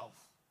yourself.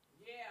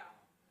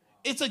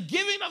 It's a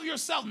giving of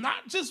yourself,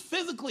 not just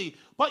physically,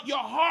 but your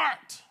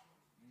heart.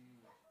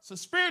 It's a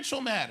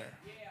spiritual matter.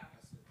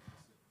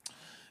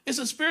 It's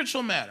a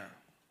spiritual matter.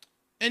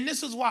 And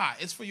this is why.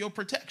 It's for your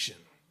protection.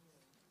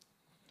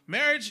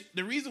 Marriage,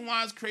 the reason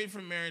why it's created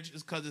for marriage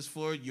is because it's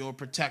for your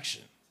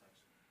protection.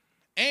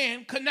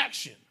 And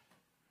connection.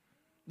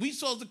 We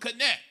supposed to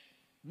connect,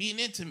 being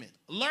intimate,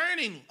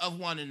 learning of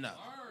one another.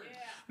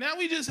 Now,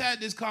 we just had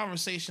this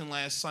conversation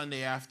last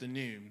Sunday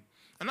afternoon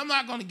And I'm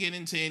not going to get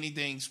into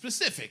anything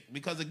specific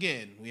because,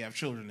 again, we have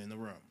children in the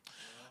room.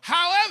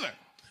 However,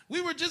 we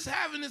were just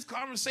having this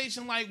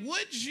conversation like,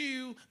 would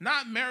you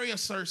not marry a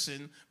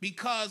person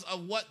because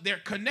of what their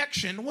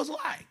connection was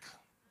like?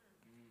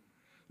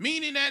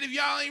 Meaning that if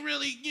y'all ain't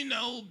really,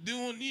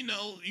 doing,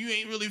 you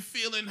ain't really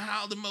feeling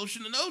how the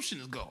motion of the ocean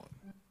is going.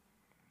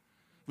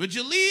 Would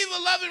you leave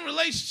a loving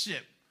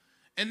relationship?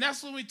 And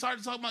that's when we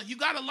started talking about, you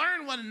got to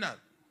learn one another.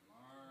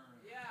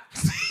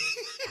 Yeah.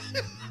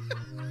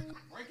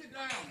 Break it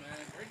down, man.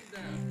 Break it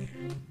down.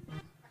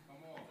 Come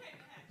on.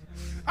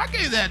 I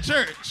gave that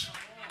church.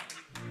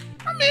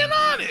 I'm being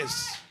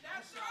honest.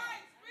 That's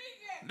right.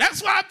 Speak it.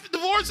 That's why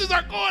divorces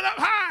are going up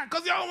high,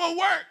 because y'all won't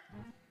work.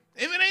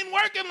 If it ain't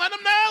working, let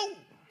them know.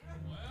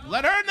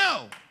 Let her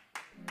know.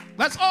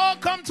 Let's all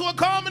come to a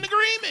common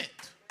agreement.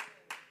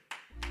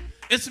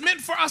 It's meant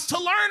for us to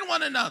learn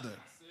one another. That's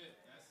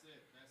it.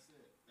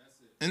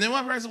 And then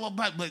one person, well,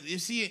 but you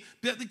see,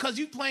 because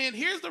you playing,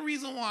 here's the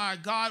reason why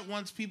God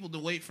wants people to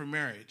wait for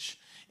marriage.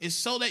 Is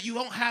so that you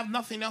don't have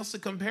nothing else to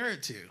compare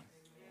it to.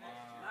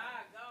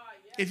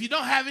 If you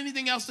don't have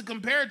anything else to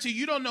compare it to,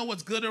 you don't know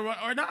what's good or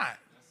not. That's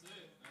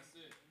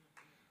it.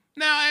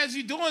 Now, as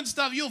you're doing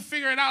stuff, you'll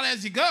figure it out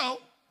as you go.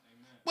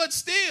 But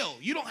still,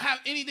 you don't have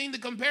anything to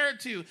compare it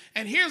to.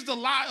 And here's the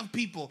lie of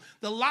people.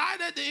 The lie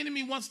that the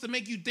enemy wants to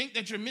make you think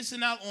that you're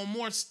missing out on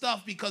more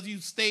stuff because you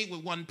stayed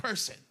with one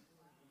person.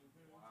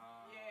 Wow.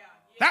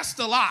 That's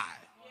the lie.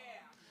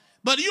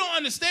 But you don't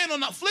understand,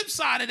 on the flip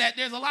side of that,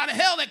 there's a lot of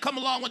hell that come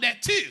along with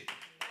that too.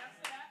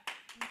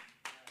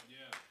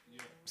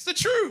 It's the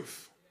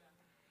truth.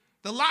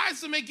 The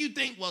lies to make you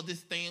think, well, this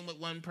staying with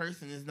one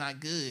person is not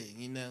good.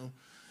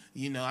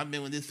 I've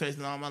been with this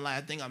person all my life.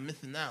 I think I'm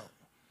missing out.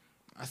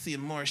 I see a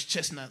Morris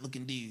Chestnut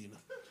looking dude.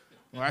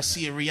 Or I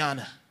see a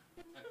Rihanna.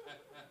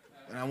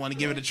 And I want to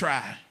give it a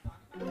try.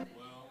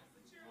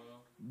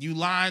 You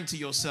lying to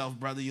yourself,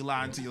 brother. You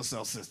lying to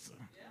yourself, sister.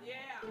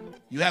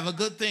 You have a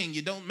good thing.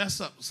 You don't mess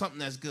up something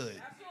that's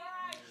good.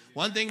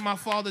 One thing my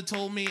father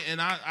told me,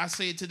 and I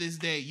say it to this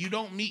day, you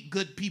don't meet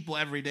good people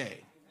every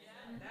day.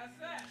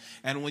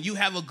 And when you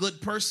have a good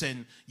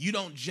person, you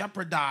don't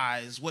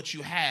jeopardize what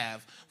you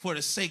have for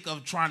the sake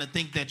of trying to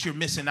think that you're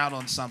missing out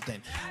on something.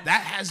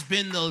 That has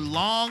been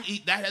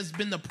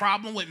the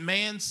problem with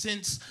man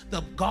since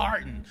the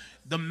garden.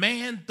 The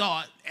man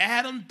thought,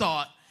 Adam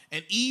thought,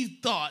 and Eve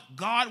thought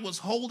God was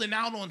holding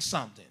out on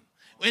something.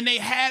 And they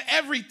had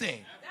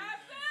everything.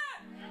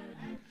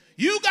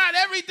 You got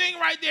everything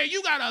right there.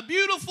 You got a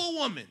beautiful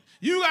woman.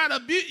 You got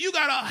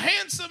a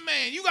handsome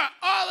man. You got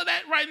all of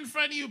that right in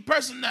front of you. A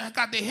person that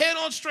got their head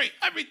on straight,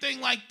 everything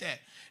like that.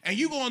 And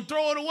you going to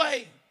throw it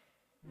away.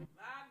 My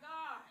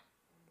God.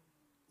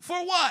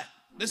 For what?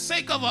 The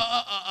sake of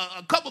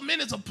a couple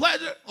minutes of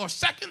pleasure or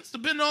seconds,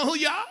 depending on who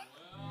you are?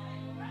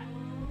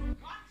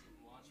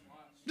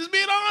 Just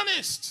being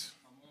honest.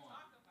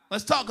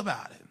 Let's talk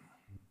about it.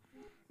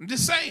 I'm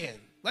just saying.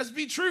 Let's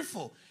be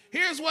truthful.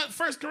 Here's what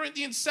 1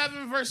 Corinthians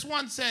 7 verse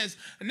 1 says.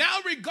 Now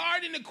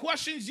regarding the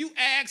questions you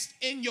asked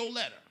in your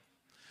letter.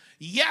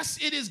 Yes,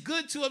 it is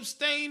good to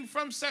abstain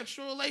from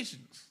sexual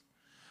relations.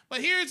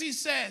 But here's he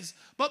says,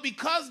 but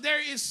because there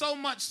is so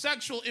much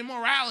sexual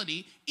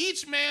immorality,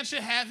 each man should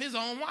have his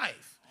own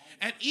wife.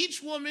 And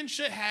each woman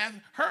should have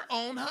her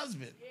own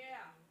husband. Yeah.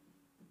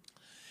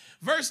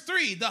 Verse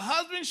 3, the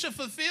husband should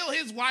fulfill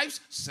his wife's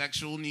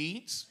sexual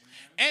needs.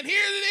 And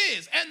here it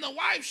is. And the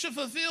wife should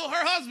fulfill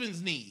her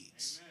husband's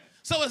needs.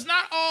 So it's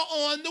not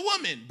all on the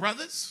woman,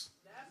 brothers.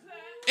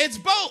 It's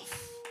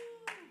both.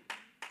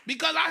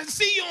 Because I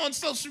see you on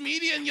social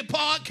media and your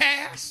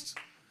podcast.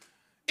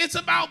 It's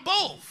about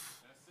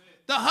both.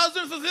 The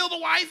husband fulfill the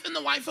wife and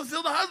the wife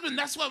fulfill the husband.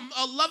 That's what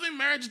a loving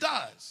marriage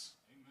does.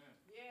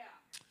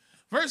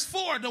 Verse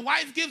 4, the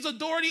wife gives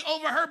authority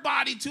over her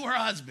body to her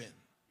husband.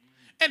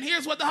 And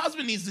here's what the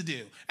husband needs to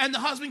do. And the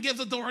husband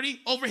gives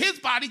authority over his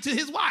body to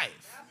his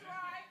wife.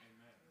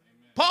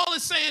 Paul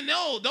is saying,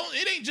 no,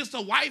 it ain't just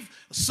a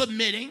wife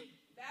submitting.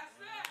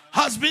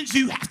 Husbands,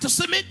 you have to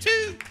submit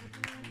too.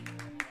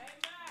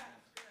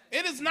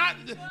 It is not,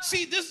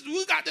 see,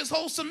 we got this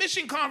whole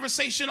submission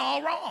conversation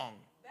all wrong.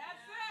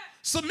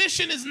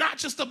 Submission is not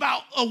just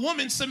about a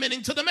woman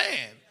submitting to the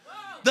man.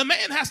 The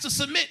man has to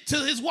submit to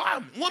his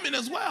woman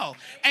as well.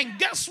 And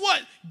guess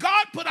what?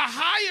 God put a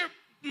higher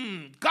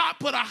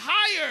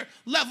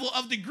level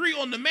of degree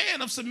on the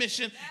man of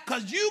submission,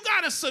 because you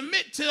got to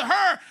submit to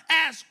her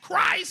as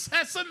Christ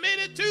has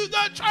submitted to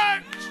the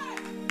church.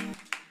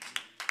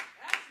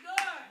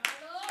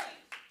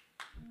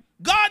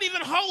 God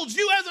even holds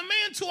you as a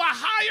man to a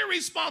higher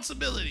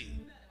responsibility.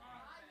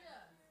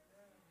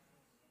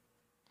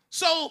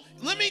 So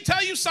let me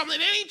tell you something.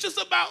 It ain't just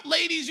about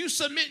ladies you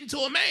submitting to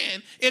a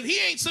man. If he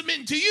ain't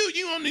submitting to you,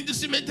 you don't need to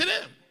submit to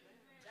them.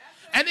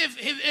 And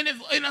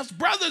if us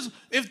brothers,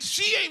 if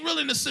she ain't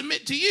willing to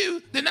submit to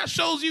you, then that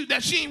shows you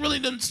that she ain't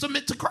willing to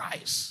submit to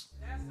Christ.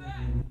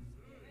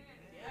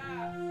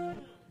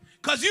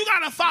 Because you got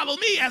to follow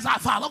me as I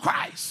follow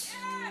Christ.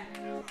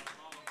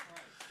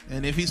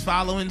 And if he's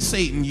following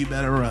Satan, you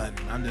better run.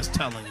 I'm just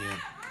telling you.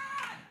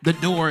 The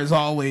door is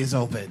always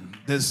open.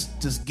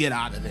 just get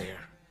out of there.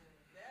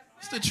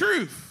 It's the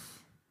truth.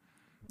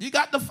 You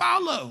got to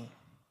follow.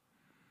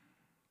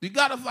 You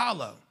got to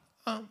follow.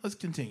 Let's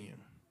continue.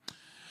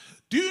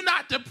 Do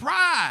not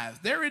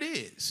deprive, there it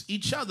is,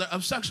 each other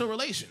of sexual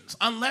relations,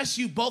 unless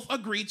you both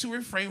agree to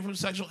refrain from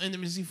sexual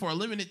intimacy for a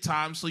limited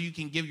time so you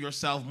can give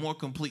yourself more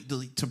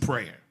completely to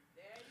prayer.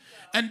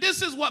 And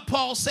this is what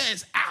Paul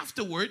says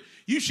afterward.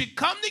 You should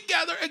come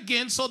together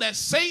again so that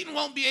Satan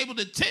won't be able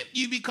to tempt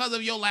you because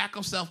of your lack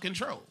of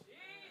self-control.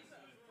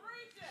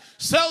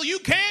 So you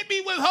can't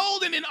be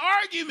withholding in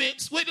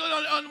arguments with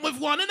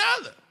one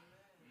another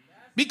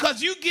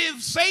because you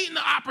give Satan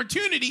the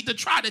opportunity to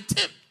try to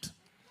tempt.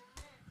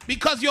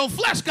 Because your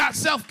flesh got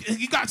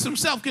some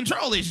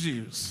self-control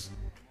issues.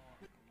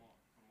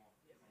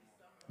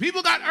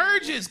 People got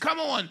urges. Come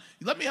on.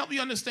 Let me help you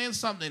understand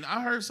something.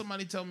 I heard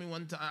somebody tell me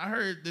one time. I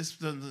heard this,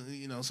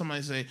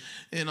 somebody say,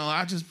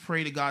 I just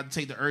pray to God to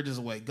take the urges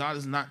away. God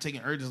is not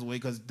taking urges away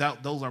because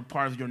those are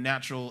part of your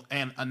natural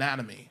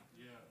anatomy.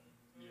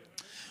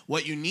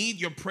 What you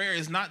need, your prayer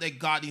is not that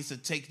God needs to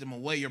take them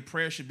away. Your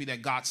prayer should be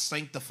that God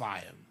sanctify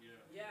them.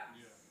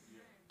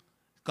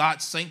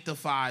 God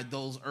sanctified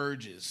those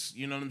urges.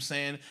 You know what I'm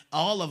saying?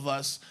 All of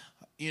us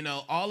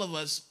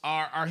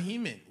are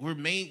human. We're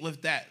made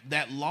with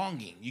that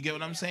longing. You get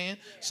what I'm saying?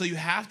 So you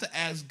have to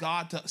ask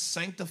God to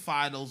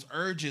sanctify those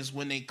urges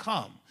when they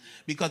come.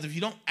 Because if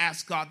you don't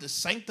ask God to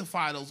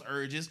sanctify those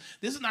urges,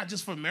 this is not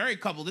just for married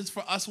couples. This is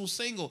for us who's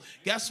single.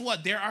 Guess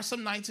what? There are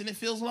some nights and it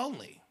feels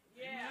lonely.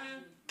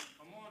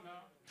 Come on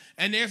now.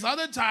 And there's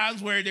other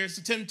times where there's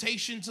a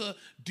temptation to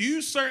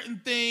do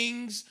certain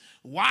things,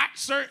 watch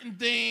certain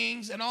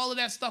things, and all of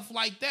that stuff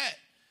like that.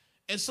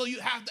 And so you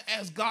have to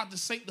ask God to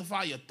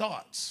sanctify your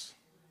thoughts.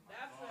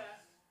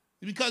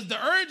 Because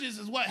the urges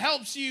is what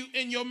helps you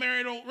in your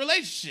marital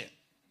relationship.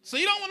 So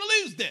you don't want to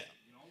lose them.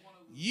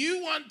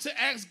 You want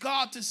to ask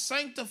God to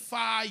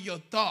sanctify your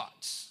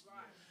thoughts.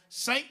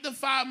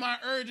 Sanctify my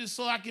urges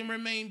so I can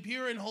remain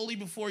pure and holy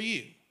before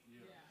you.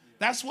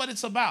 That's what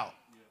it's about.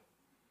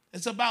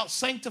 It's about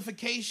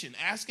sanctification,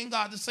 asking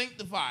God to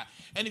sanctify.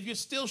 And if you're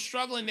still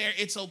struggling there,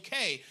 it's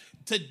okay.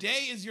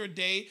 Today is your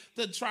day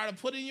to try to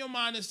put in your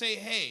mind and say,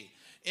 hey,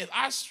 if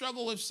I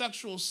struggle with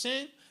sexual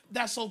sin,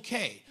 that's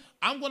okay.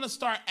 I'm going to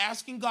start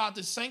asking God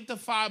to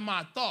sanctify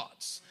my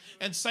thoughts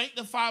and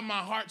sanctify my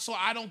heart so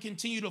I don't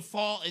continue to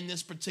fall in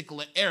this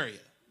particular area.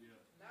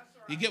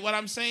 You get what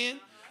I'm saying?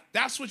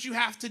 That's what you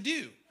have to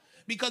do.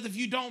 Because if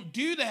you don't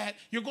do that,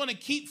 you're going to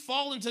keep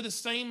falling to the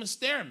same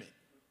experiment.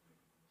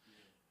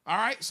 All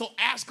right? So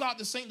ask God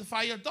to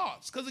sanctify your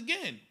thoughts. Because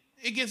again,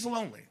 it gets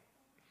lonely.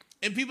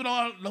 And people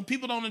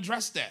don't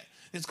address that.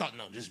 It's called,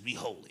 no, just be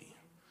holy.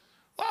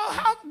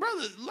 Well,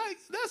 brother,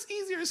 that's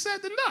easier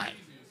said than done.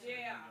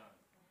 Yeah.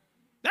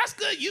 That's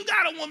good. You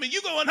got a woman.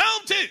 You going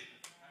home too.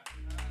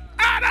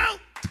 I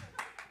don't.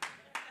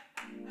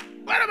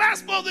 What am I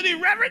supposed to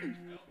do, Reverend?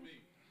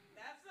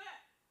 That's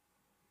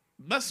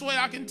it. Best way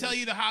I can tell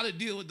you how to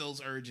deal with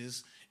those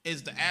urges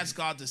is to ask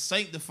God to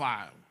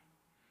sanctify them.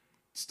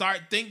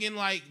 Start thinking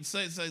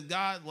say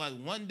God,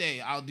 one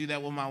day I'll do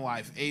that with my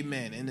wife.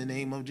 Amen. In the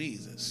name of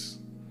Jesus.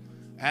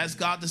 Ask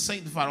God to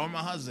sanctify it, or my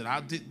husband.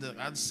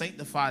 I'd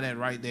sanctify that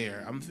right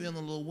there. I'm feeling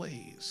a little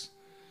ways.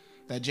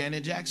 That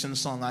Janet Jackson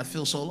song, I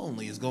Feel So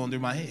Lonely, is going through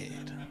my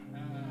head.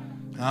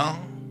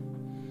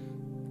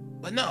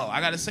 But no,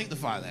 I got to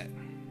sanctify that.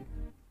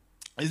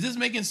 Is this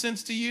making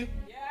sense to you?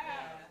 Yeah.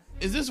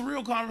 Is this a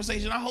real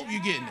conversation? I hope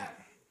you're getting it.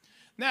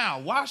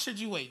 Now, why should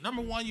you wait?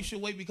 Number one, you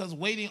should wait because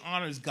waiting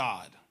honors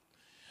God.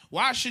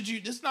 Why should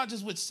you? This is not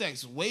just with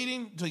sex.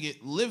 Waiting to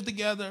live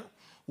together,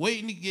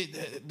 waiting to get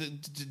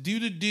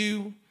to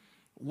do,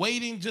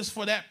 waiting just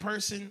for that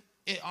person,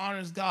 it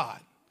honors God.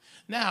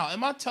 Now,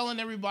 am I telling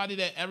everybody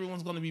that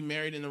everyone's going to be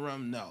married in the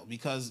room? No,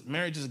 because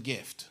marriage is a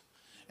gift.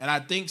 And I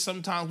think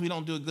sometimes we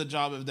don't do a good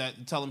job of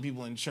that, telling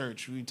people in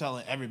church. We're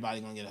telling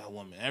everybody going to get a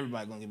woman.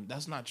 Everybody going to get.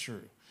 That's not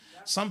true.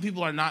 Some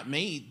people are not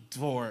made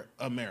for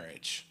a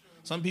marriage.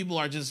 Some people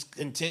are just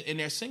content in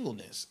their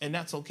singleness, and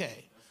that's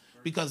okay.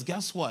 Because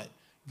guess what?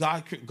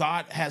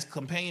 God has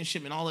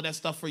companionship and all of that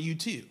stuff for you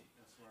too,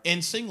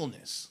 in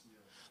singleness.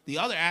 The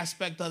other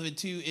aspect of it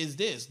too is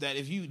this, that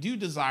if you do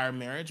desire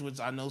marriage, which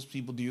I know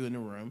people do in the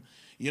room,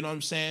 you know what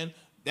I'm saying?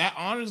 That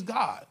honors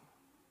God.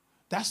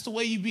 That's the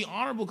way you be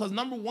honorable, because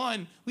number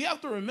one, we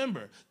have to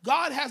remember,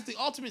 God has the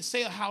ultimate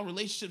say of how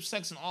relationship,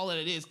 sex, and all that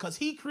it is, because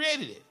he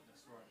created it.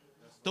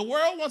 The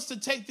world wants to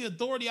take the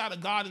authority out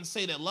of God and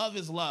say that love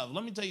is love.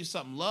 Let me tell you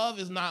something. Love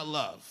is not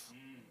love.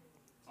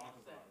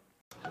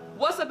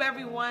 What's up,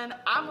 everyone?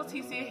 I'm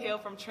Leticia Hill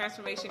from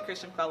Transformation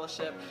Christian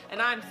Fellowship,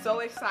 and I'm so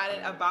excited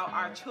about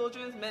our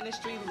children's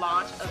ministry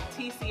launch of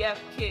TCF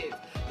Kids.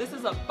 This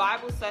is a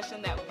Bible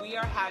session that we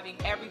are having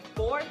every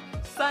fourth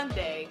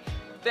Sunday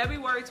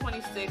February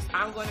 26th,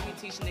 I'm going to be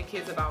teaching the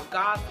kids about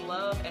God's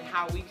love and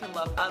how we can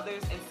love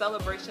others in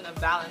celebration of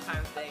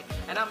Valentine's Day.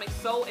 And I'm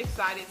so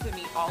excited to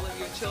meet all of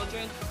your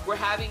children. We're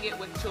having it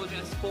with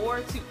children 4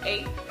 to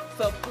 8.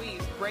 So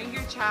please bring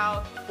your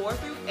child 4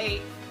 through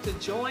 8 to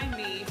join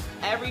me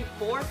every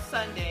fourth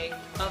Sunday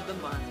of the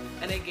month.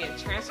 And again,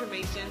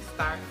 transformation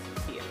starts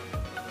here.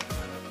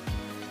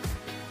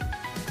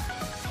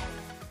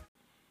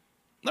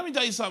 Let me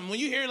tell you something. When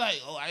you hear like,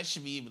 oh, I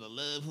should be able to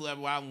love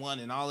whoever I want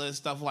and all that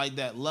stuff like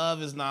that,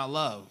 love is not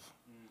love.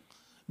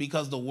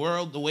 Because the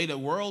way the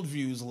world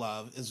views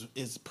love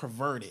is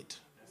perverted.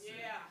 Yeah.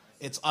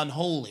 It's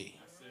unholy.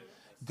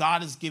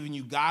 God is giving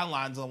you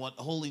guidelines on what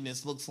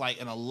holiness looks like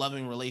in a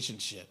loving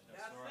relationship.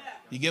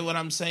 You get what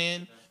I'm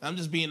saying? I'm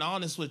just being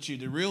honest with you.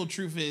 The real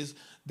truth is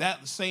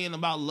that saying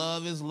about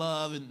love is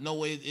love, and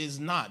no, it is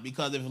not.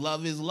 Because if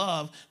love is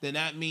love, then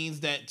that means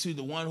that to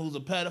the one who's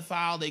a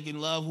pedophile, they can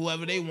love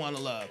whoever they want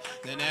to love.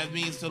 Then that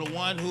means to the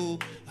one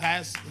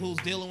who's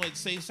dealing with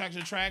same-sex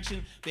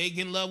attraction, they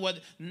can love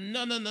what?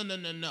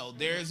 No.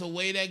 There is a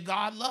way that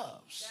God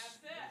loves.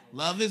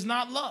 Love is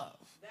not love.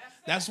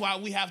 That's why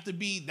you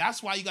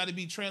got to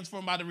be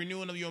transformed by the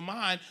renewing of your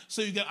mind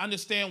so you can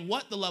understand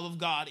what the love of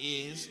God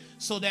is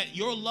so that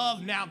your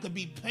love now could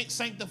be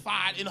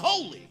sanctified and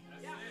holy.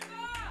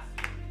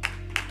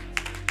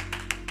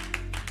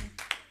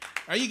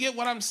 Or you get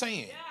what I'm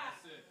saying?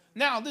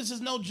 Now, this is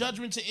no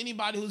judgment to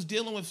anybody who's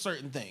dealing with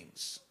certain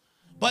things,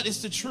 but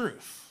it's the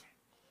truth.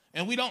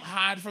 And we don't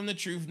hide from the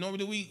truth, nor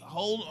do we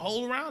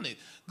hold around it.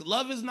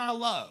 Love is not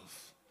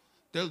love.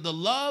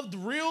 The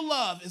real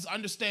love is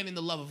understanding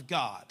the love of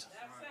God.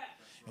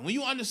 And when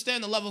you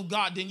understand the love of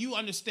God, then you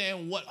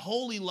understand what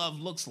holy love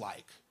looks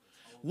like.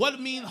 What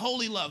mean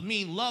holy love?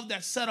 Mean love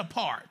that's set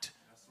apart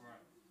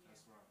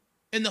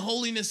in the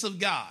holiness of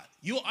God.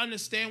 You'll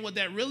understand what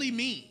that really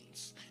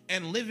means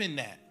and live in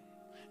that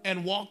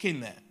and walk in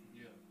that.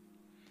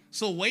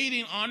 So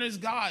waiting honors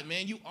God,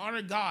 man. You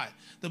honor God.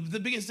 The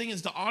biggest thing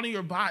is to honor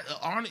your body.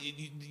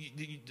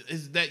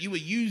 Is that you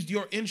would use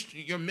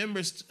your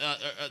members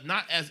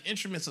not as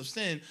instruments of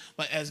sin,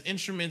 but as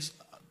instruments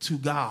to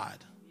God,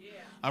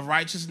 of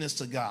righteousness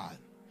to God.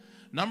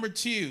 Number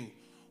 2,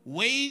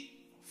 wait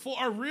for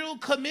a real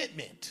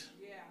commitment.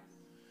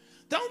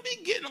 Don't be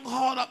getting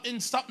caught up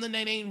in something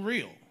that ain't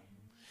real.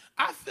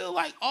 I feel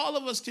like all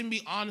of us can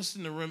be honest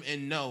in the room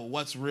and know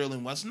what's real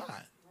and what's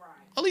not.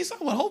 At least I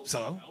would hope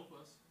so.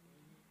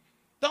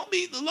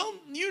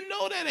 You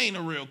know that ain't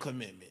a real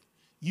commitment.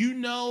 You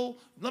know,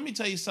 let me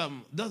tell you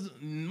something.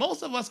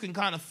 Most of us can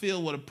kind of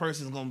feel what a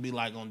person's going to be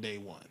like on day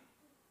 1.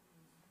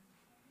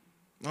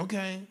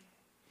 Okay?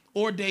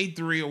 Or day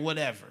 3 or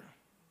whatever.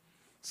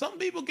 Some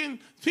people can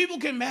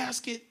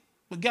mask it,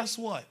 but guess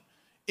what?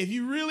 If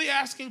you're really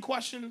asking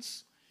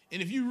questions,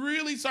 and if you're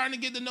really starting to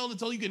get to know them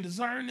so you can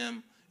discern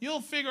them,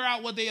 you'll figure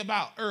out what they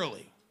about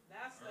early.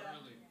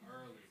 Early.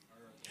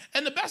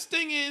 And the best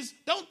thing is,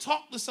 don't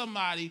talk to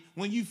somebody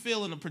when you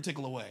feel in a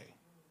particular way.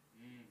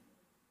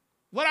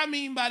 What I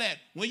mean by that,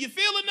 when you're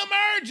feeling them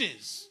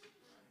urges,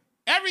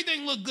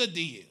 everything look good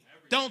to you.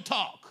 Don't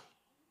talk.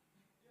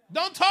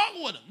 Don't talk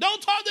with them.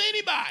 Don't talk to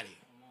anybody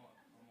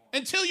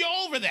until you're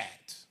over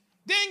that.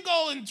 Then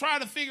go and try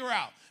to figure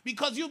out,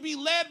 because you'll be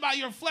led by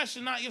your flesh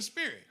and not your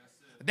spirit.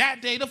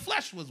 That day, the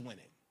flesh was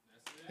winning.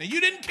 And you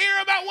didn't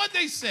care about what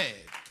they said.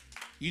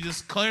 You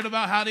just cared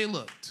about how they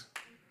looked.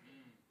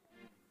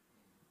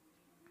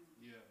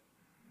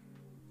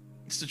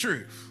 It's the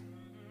truth.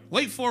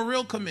 Wait for a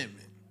real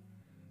commitment.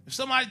 If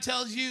somebody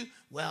tells you,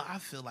 well, I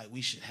feel like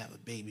we should have a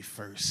baby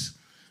first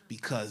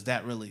because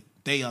that's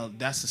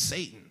a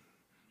Satan.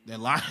 They're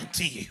lying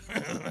to you.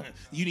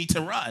 You need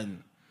to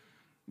run.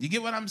 You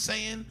get what I'm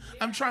saying?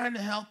 I'm trying to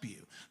help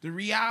you. The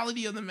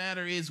reality of the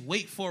matter is,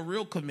 wait for a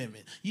real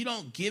commitment. You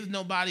don't give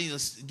nobody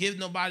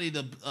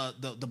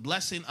the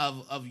blessing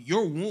of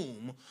your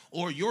womb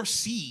or your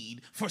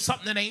seed for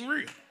something that ain't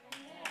real.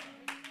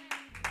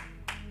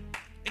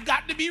 It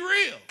got to be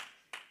real.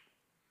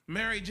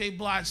 Mary J.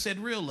 Blige said,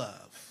 "Real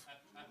love.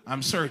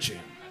 I'm searching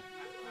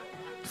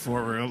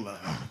for real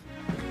love."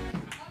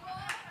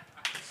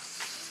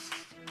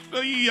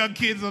 No, you young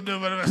kids don't know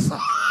about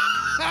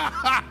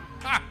that.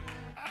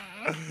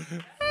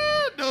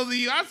 Those of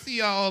you, I see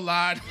y'all a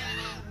lot.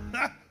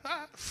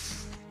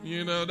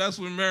 You know, that's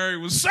when Mary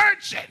was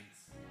searching.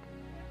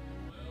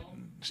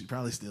 She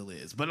probably still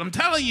is. But I'm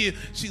telling you,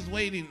 she's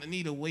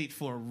need to wait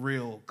for a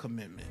real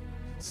commitment.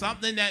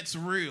 Something that's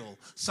real.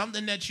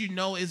 Something that you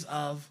know is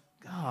of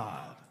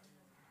God.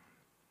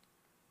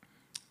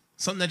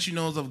 Something that you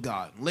know is of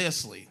God.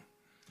 Lastly,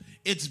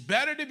 it's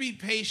better to be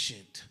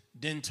patient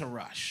than to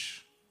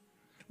rush.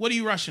 What are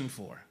you rushing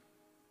for?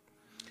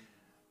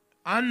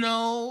 I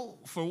know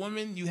for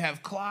women, you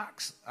have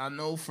clocks. I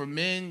know for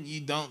men, you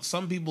don't.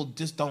 Some people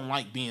just don't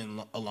like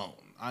being alone.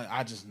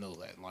 I just know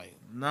that. Like,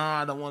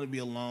 I don't want to be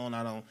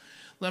alone.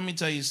 Let me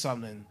tell you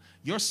something.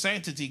 Your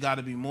sanctity got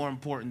to be more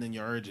important than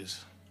your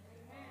urges.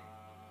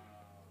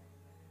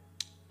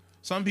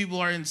 Some people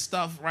are in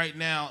stuff right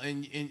now,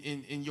 and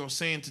in your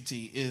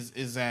sanctity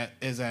is at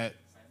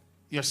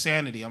Your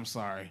sanity, I'm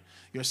sorry.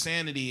 Your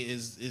sanity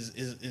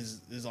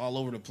is all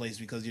over the place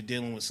because you're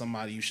dealing with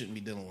somebody you shouldn't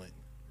be dealing with.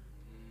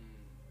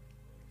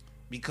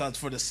 Because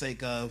for the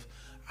sake of,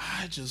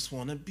 I just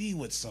want to be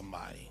with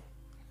somebody.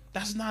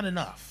 That's not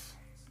enough.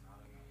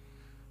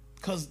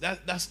 Because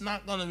that's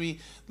not going to be,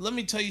 let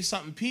me tell you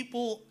something.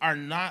 People are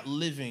not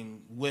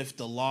living with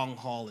the long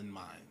haul in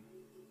mind.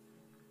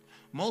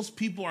 Most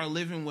people are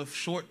living with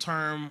short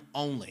term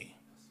only.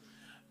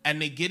 And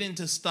they get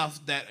into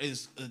stuff that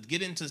is,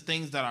 get into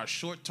things that are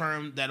short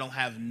term that don't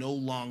have no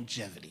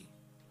longevity.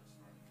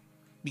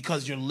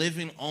 Because you're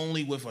living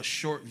only with a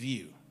short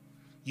view.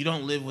 You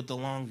don't live with the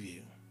long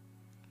view.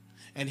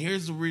 And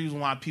here's the reason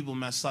why people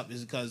mess up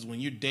is because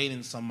when you're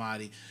dating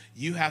somebody,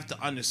 you have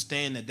to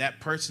understand that that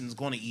person is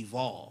going to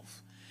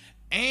evolve.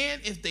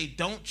 And if they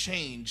don't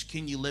change,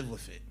 can you live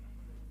with it?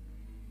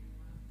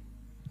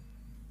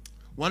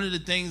 One of the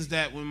things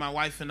that when my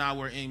wife and I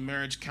were in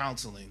marriage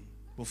counseling,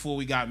 before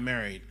we got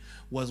married,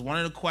 was one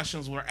of the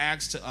questions were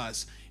asked to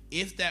us,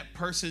 if that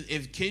person,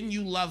 if can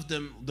you love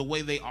them the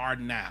way they are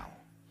now,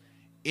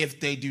 if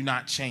they do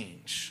not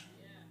change?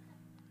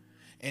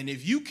 And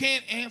if you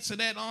can't answer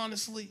that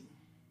honestly,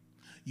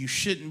 you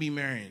shouldn't be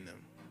marrying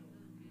them.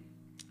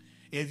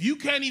 If you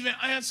can't even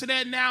answer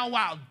that now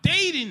while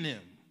dating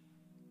them,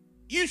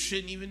 you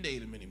shouldn't even date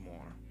them anymore.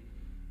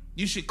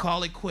 You should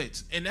call it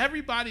quits. And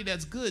everybody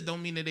that's good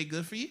don't mean that they're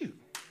good for you.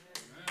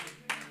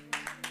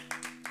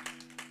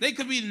 They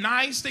could be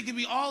nice, they could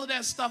be all of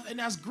that stuff, and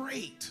that's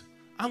great.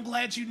 I'm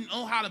glad you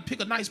know how to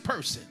pick a nice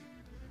person.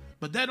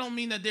 But that don't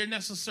mean that they're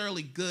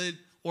necessarily good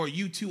or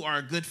you two are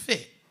a good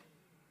fit.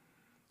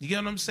 You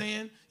get what I'm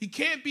saying? You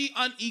can't be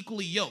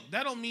unequally yoked.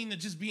 That don't mean that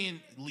just being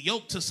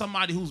yoked to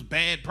somebody who's a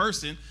bad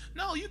person.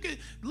 No, you can,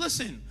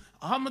 listen,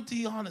 I'm going to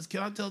be honest.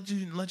 Can I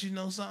let you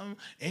know something?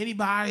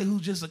 Anybody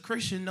who's just a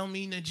Christian don't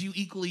mean that you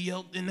equally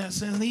yoked in that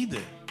sense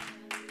either.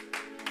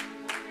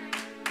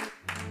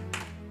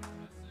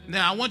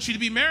 Now, I want you to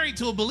be married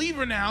to a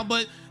believer now,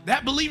 but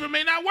that believer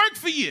may not work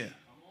for you.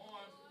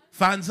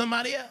 Find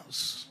somebody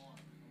else.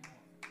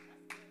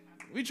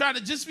 We try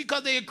to, just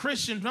because they're a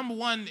Christian, number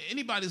one,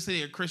 anybody say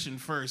they're a Christian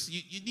first,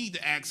 you need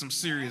to ask some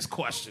serious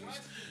questions.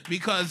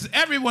 Because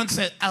everyone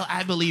said, oh,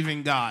 I believe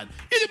in God.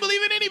 You didn't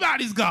believe in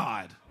anybody's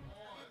God.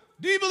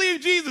 Do you believe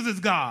Jesus is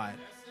God?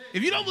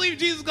 If you don't believe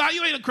Jesus is God,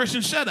 you ain't a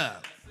Christian. Shut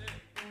up.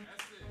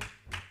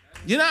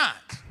 You're not.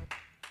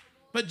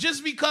 But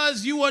just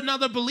because you are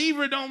another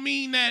believer don't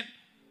mean that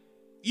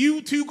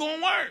you two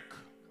gonna work.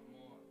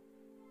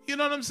 You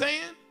know what I'm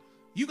saying?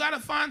 You got to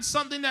find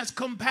something that's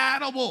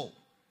compatible,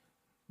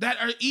 that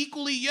are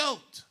equally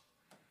yoked.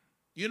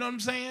 You know what I'm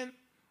saying?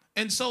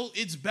 And so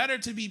it's better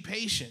to be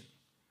patient.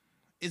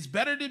 It's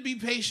better to be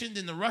patient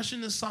than to rush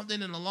into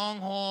something in the long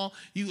haul.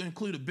 You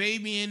include a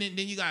baby in it, and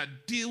then you got to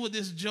deal with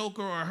this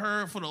joker or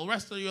her for the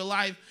rest of your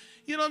life.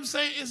 You know what I'm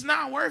saying? It's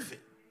not worth it.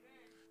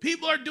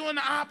 People are doing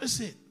the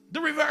opposite,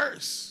 the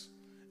reverse.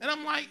 And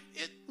I'm like,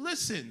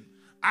 listen,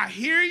 I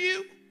hear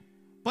you,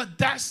 but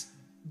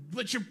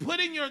you're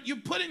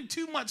putting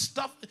too much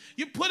stuff,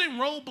 you're putting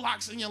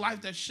roadblocks in your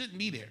life that shouldn't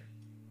be there.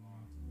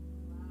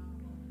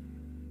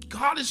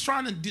 God is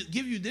trying to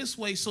give you this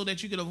way so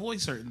that you can avoid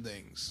certain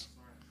things.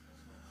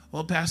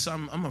 Well, Pastor,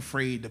 I'm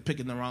afraid of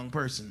picking the wrong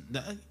person.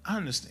 I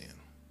understand.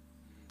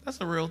 That's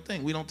a real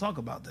thing. We don't talk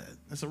about that.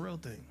 That's a real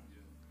thing.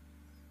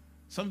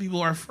 Some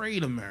people are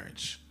afraid of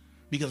marriage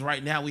because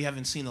right now we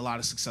haven't seen a lot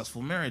of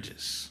successful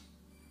marriages.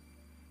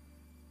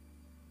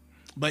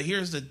 But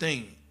here's the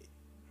thing.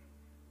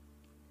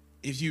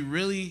 If you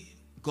really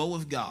go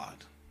with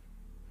God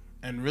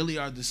and really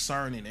are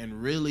discerning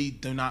and really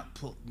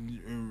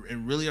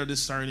are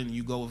discerning and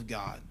you go with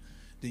God,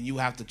 then you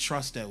have to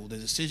trust that the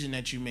decision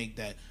that you make,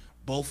 that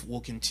both will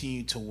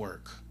continue to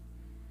work.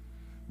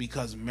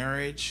 Because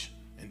marriage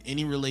and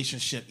any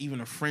relationship,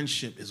 even a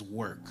friendship, is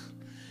work.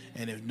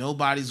 And if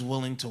nobody's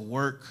willing to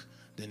work,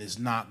 then it's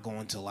not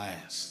going to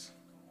last.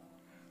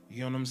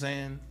 You know what I'm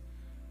saying?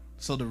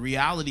 So the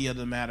reality of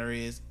the matter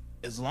is,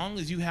 as long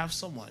as you have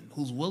someone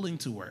who's willing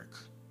to work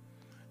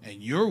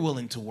and you're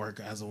willing to work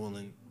as a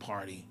willing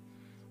party,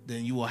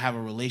 then you will have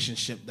a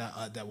relationship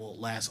that will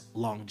last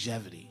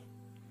longevity.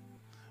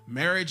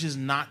 Marriage is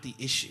not the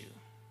issue.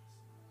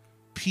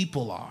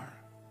 People are.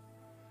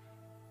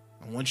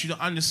 I want you to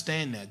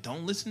understand that.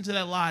 Don't listen to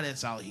that lie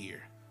that's out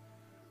here.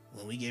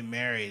 When we get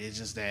married, it's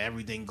just that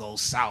everything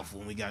goes south.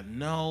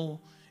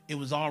 No, it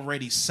was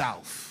already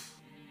south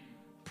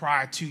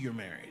prior to your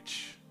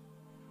marriage.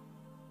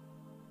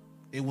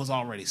 It was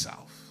already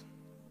south.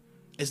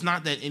 It's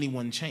not that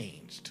anyone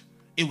changed.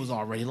 It was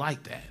already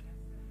like that.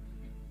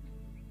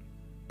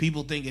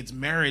 People think it's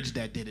marriage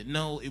that did it.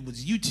 No, it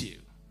was you two. You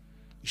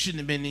shouldn't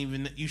have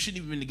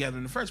been together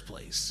in the first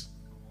place.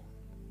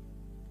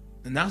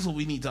 And that's what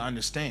we need to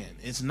understand.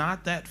 It's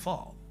not that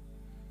fault.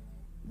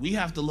 We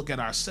have to look at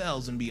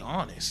ourselves and be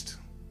honest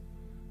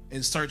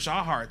and search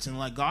our hearts and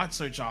let God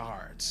search our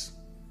hearts.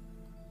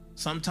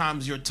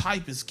 Sometimes your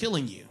type is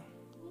killing you.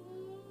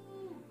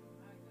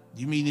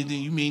 You may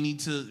need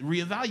to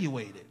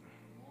reevaluate it.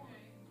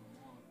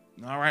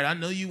 All right, I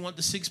know you want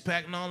the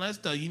six-pack and all that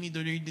stuff. You need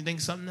to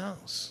think something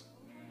else.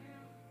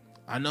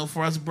 I know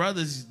for us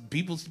brothers,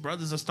 people's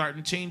brothers are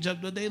starting to change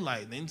up what they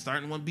like. They're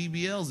starting to want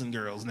BBLs and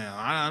girls now.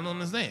 I don't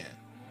understand.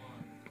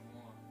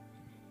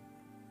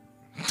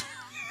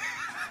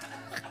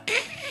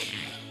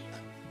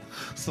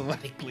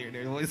 Somebody clear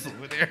their voice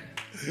over there.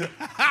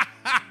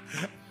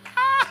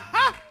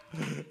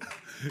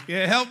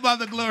 Yeah, help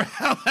Mother Glory.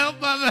 Help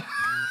Mother.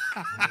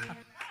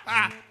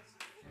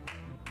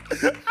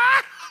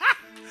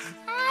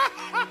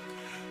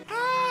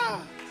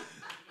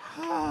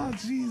 Oh,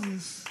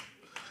 Jesus.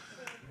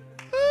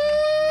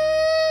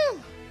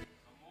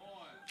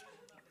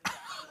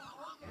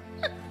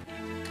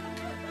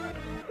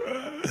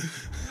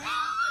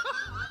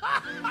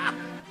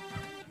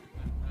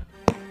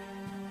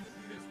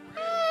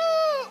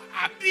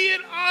 I'm being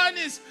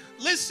honest.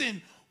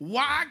 Listen,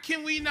 why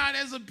can we not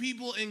as a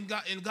people in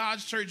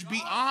God's church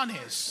be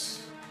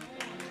honest?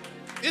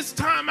 It's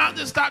time out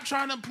to stop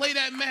trying to play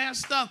that mass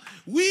stuff.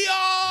 We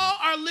all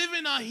are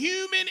living a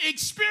human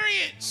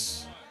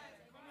experience.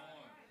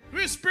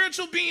 We're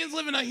spiritual beings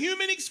living a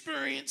human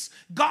experience.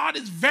 God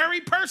is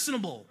very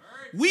personable.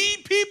 We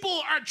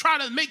people are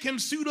trying to make him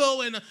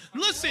pseudo. And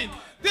listen,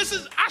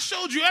 I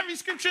showed you every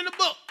scripture in the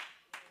book.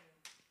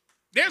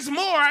 There's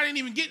more I didn't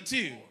even get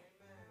to.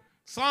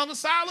 Song of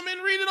Solomon,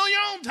 read it on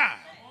your own time.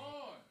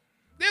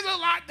 There's a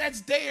lot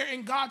that's there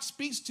and God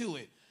speaks to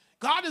it.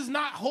 God is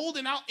not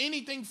holding out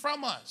anything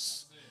from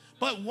us.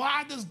 But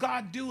why does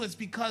God do it? It's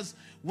because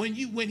when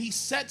he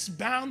sets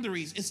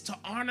boundaries, it's to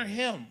honor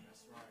him.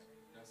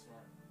 That's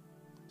right.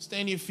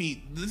 Stand your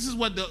feet. This is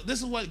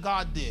what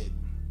God did.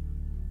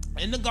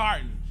 In the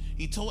garden,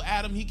 he told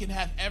Adam he can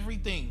have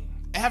everything.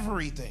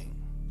 Everything.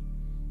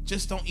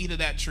 Just don't eat of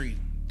that tree.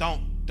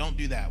 Don't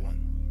do that one.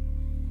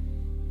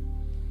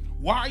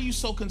 Why are you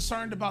so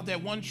concerned about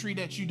that one tree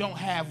that you don't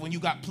have when you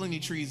got plenty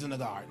of trees in the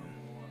garden?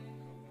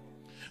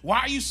 Why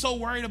are you so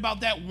worried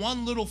about that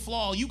one little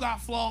flaw? You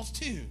got flaws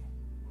too.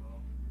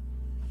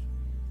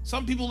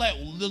 Some people let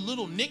the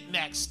little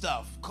knick-knack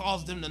stuff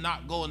cause them to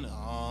not go in the,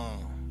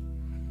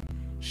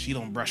 she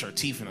don't brush her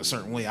teeth in a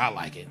certain way. I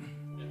like it.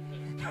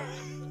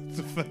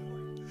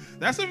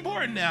 That's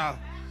important now.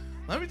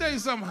 Let me tell you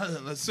something.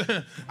 I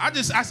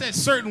said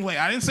certain way.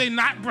 I didn't say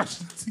not brush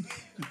the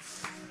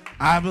teeth.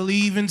 I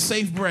believe in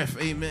safe breath.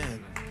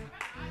 Amen.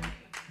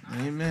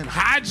 Amen.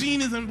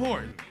 Hygiene is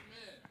important.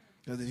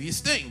 Because if you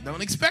stink,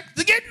 don't expect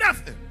to get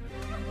nothing.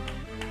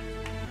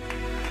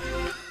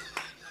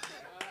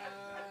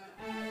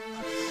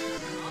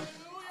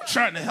 I'm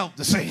trying to help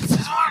the saints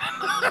this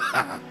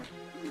morning.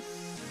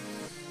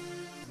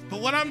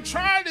 But what I'm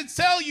trying to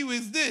tell you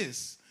is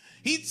this.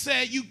 He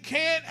said you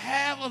can't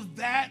have of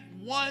that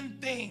one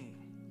thing.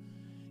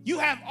 You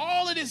have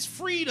all of this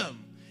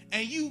freedom,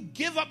 and you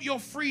give up your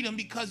freedom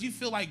because you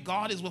feel like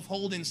God is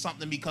withholding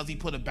something because he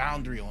put a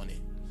boundary on it.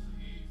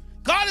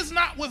 God is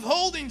not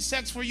withholding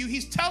sex for you.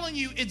 He's telling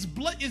you it's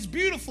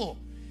beautiful.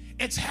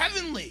 It's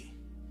heavenly.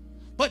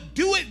 But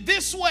do it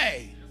this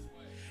way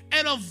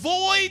and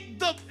avoid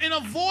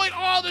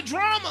all the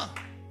drama.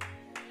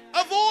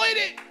 Avoid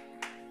it.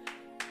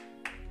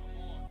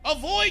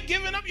 Avoid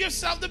giving up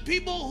yourself to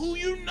people who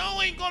you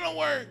know ain't gonna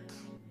work.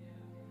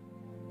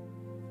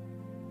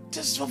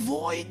 Just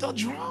avoid the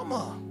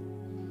drama.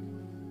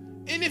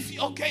 And if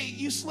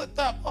you slipped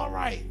up, all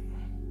right.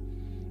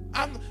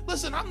 I'm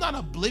not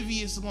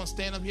oblivious to gonna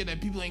stand up here that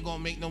people ain't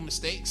gonna make no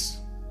mistakes.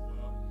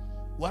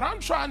 What I'm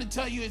trying to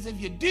tell you is if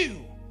you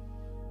do,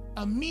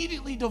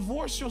 immediately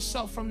divorce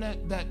yourself from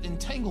that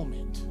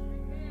entanglement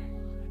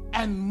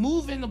and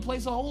move in the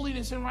place of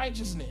holiness and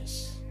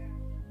righteousness.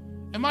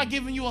 Am I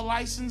giving you a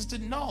license to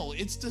know?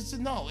 It's just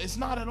a no. It's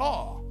not at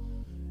all.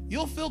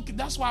 You'll feel,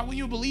 that's why when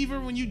you're a believer,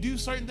 when you do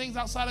certain things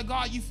outside of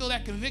God, you feel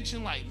that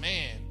conviction like,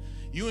 man,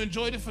 you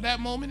enjoyed it for that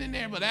moment in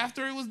there, but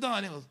after it was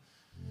done, it was,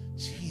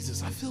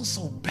 Jesus, I feel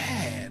so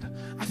bad.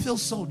 I feel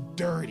so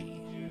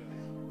dirty.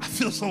 I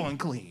feel so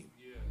unclean.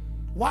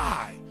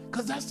 Why?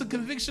 Because that's the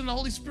conviction of the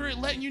Holy Spirit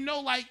letting you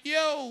know, like,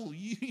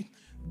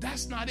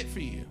 that's not it for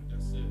you.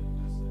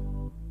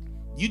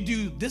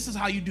 This is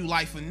how you do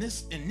life in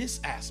this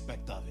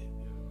aspect of it.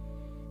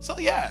 So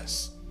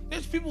yes,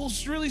 there's people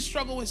who really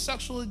struggle with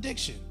sexual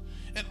addiction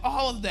and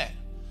all of that.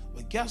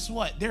 But guess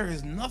what? There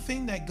is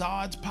nothing that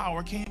God's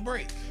power can't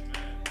break.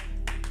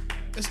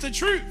 It's the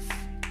truth.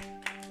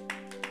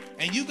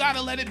 And you got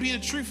to let it be the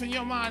truth in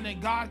your mind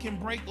that God can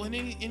break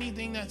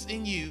anything that's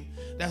in you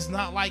that's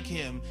not like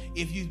him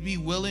if you be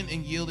willing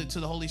and yielded to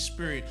the Holy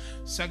Spirit.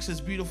 Sex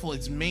is beautiful.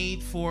 It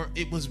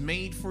was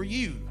made for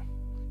you,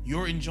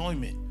 your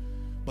enjoyment.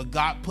 But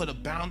God put a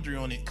boundary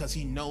on it because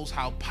he knows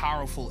how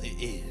powerful it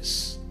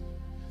is.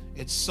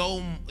 It's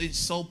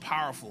so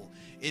powerful.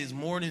 It is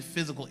more than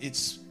physical.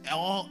 It's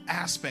all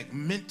aspect,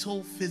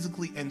 mental,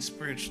 physically, and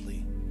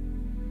spiritually.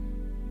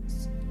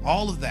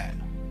 All of that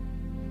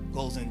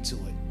goes into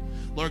it.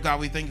 Lord God,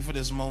 we thank you for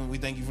this moment. We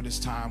thank you for this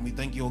time. We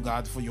thank you, oh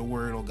God, for your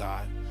word, oh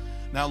God.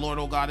 Now, Lord,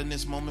 oh God, in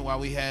this moment, while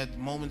we had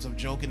moments of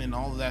joking and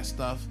all of that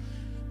stuff,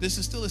 this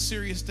is still a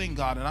serious thing,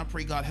 God. And I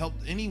pray, God, help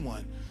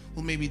anyone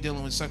who may be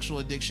dealing with sexual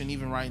addiction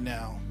even right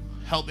now.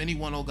 Help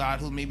anyone, oh God,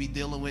 who may be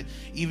dealing with,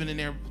 even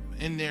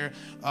in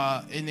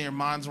their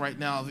minds right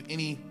now, of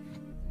any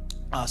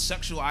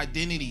sexual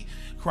identity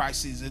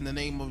crises, in the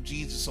name of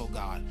Jesus, oh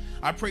God.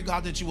 I pray,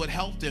 God, that you would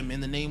help them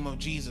in the name of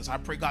Jesus. I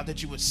pray, God,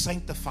 that you would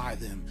sanctify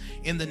them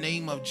in the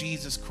name of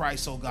Jesus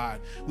Christ, oh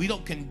God. We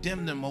don't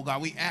condemn them, oh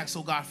God. We ask,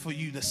 oh God, for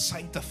you to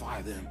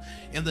sanctify them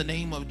in the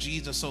name of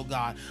Jesus, oh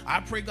God. I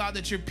pray, God,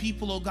 that your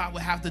people, oh God,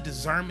 would have the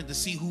discernment to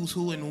see who's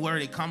who and where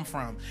they come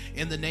from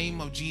in the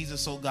name of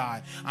Jesus, oh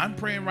God. I'm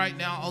praying right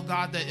now, oh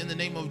God, that in the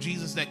name of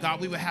Jesus, that God,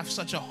 we would have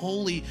such a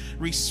holy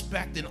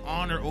respect and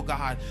honor, oh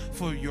God,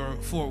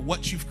 for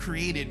what you've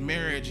created,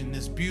 marriage, and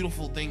this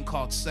beautiful thing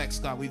called sex,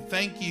 God. We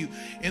thank you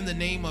in the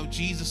name of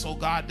Jesus, oh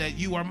God, that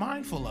you are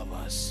mindful of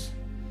us.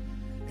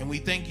 And we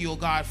thank you, oh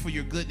God, for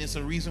your goodness,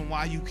 a reason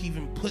why you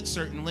even put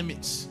certain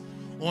limits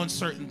on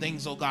certain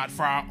things, oh God,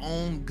 for our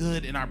own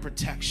good and our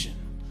protection.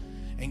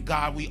 And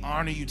God, we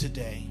honor you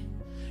today.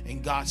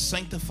 And God,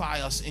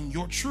 sanctify us in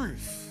your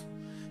truth.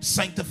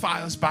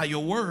 Sanctify us by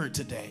your word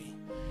today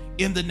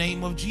in the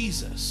name of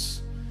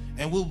Jesus.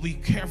 And we'll be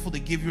careful to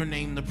give your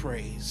name the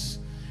praise.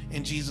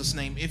 In Jesus'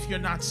 name. If you're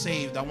not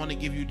saved, I want to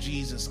give you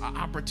Jesus, an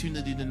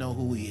opportunity to know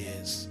who he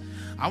is.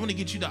 I want to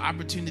get you the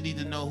opportunity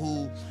to know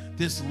who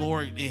this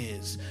Lord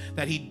is,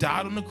 that he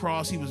died on the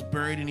cross, he was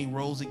buried, and he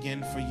rose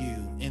again for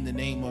you in the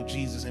name of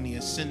Jesus, and he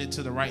ascended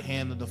to the right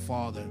hand of the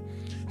Father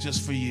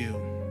just for you.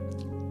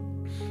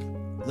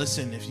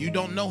 Listen, if you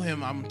don't know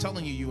him, I'm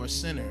telling you, you're a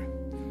sinner,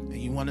 and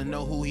you want to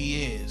know who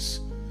he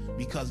is,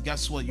 because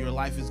guess what? Your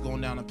life is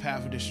going down a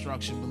path of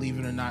destruction, believe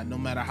it or not, no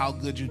matter how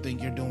good you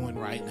think you're doing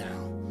right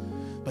now.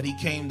 But he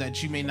came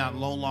that you may not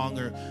no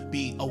longer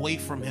be away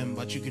from him,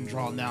 but you can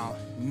draw now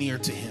near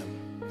to him.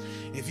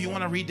 If you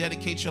want to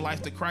rededicate your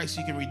life to Christ,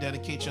 you can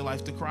rededicate your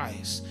life to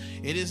Christ.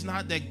 It is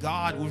not that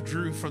God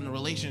withdrew from the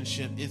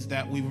relationship, it's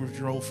that we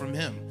withdrew from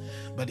him.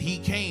 But he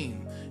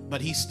came,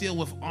 but he's still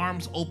with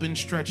arms open,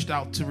 stretched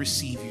out to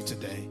receive you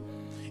today.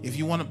 If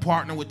you want to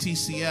partner with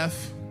TCF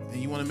and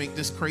you want to make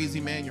this crazy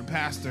man your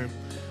pastor,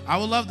 I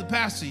would love to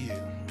pastor you.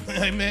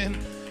 Amen.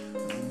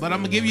 But I'm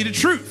going to give you the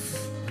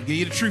truth. I'll give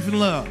you the truth and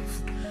love.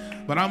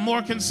 But I'm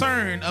more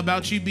concerned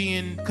about you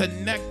being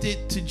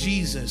connected to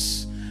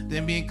Jesus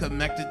than being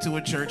connected to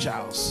a church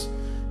house.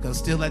 Because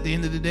still at the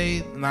end of the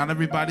day, not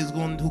everybody's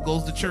who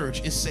goes to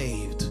church is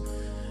saved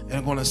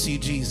and going to see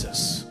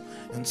Jesus.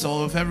 And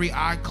so if every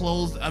eye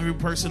closed, every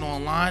person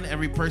online,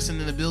 every person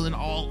in the building,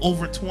 all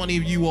over 20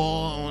 of you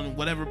all on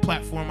whatever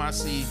platform I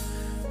see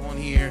on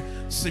here,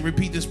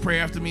 repeat this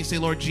prayer after me. Say,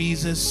 Lord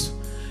Jesus,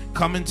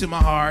 come into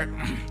my heart.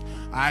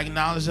 I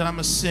acknowledge that I'm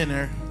a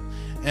sinner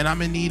and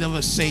I'm in need of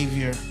a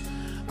Savior.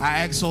 I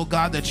ask, oh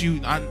God, that you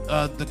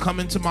to come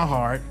into my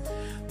heart,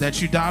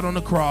 that you died on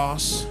the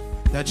cross,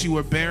 that you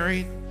were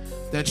buried,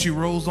 that you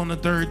rose on the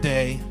third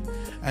day,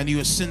 and you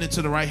ascended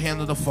to the right hand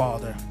of the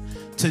Father.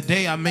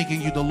 Today, I'm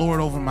making you the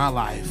Lord over my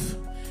life.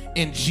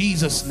 In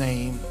Jesus'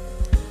 name,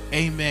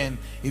 amen.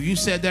 If you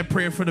said that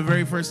prayer for the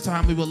very first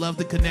time, we would love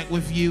to connect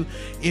with you.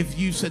 If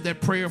you said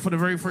that prayer for the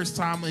very first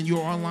time and you're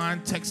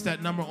online, text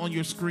that number on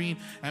your screen,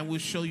 and we'll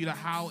show you the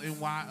how and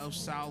why of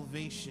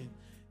salvation.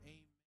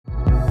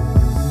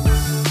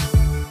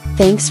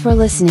 Thanks for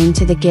listening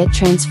to the Get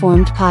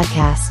Transformed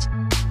podcast.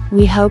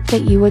 We hope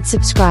that you would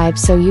subscribe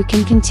so you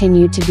can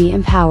continue to be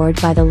empowered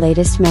by the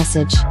latest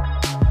message.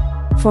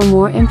 For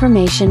more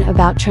information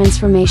about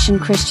Transformation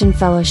Christian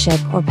Fellowship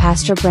or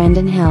Pastor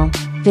Brandon Hill,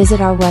 visit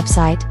our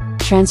website,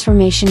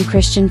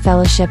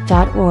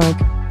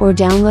 transformationchristianfellowship.org, or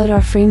download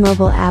our free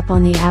mobile app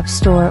on the App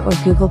Store or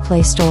Google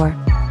Play Store.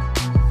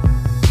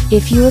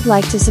 If you would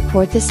like to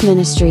support this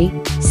ministry,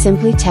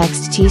 simply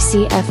text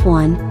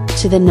TCF1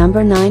 to the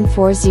number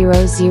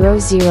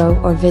 94000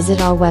 or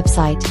visit our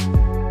website.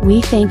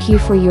 We thank you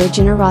for your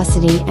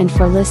generosity and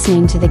for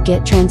listening to the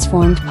Get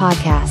Transformed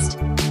podcast.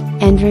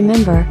 And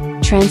remember,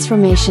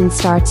 transformation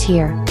starts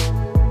here.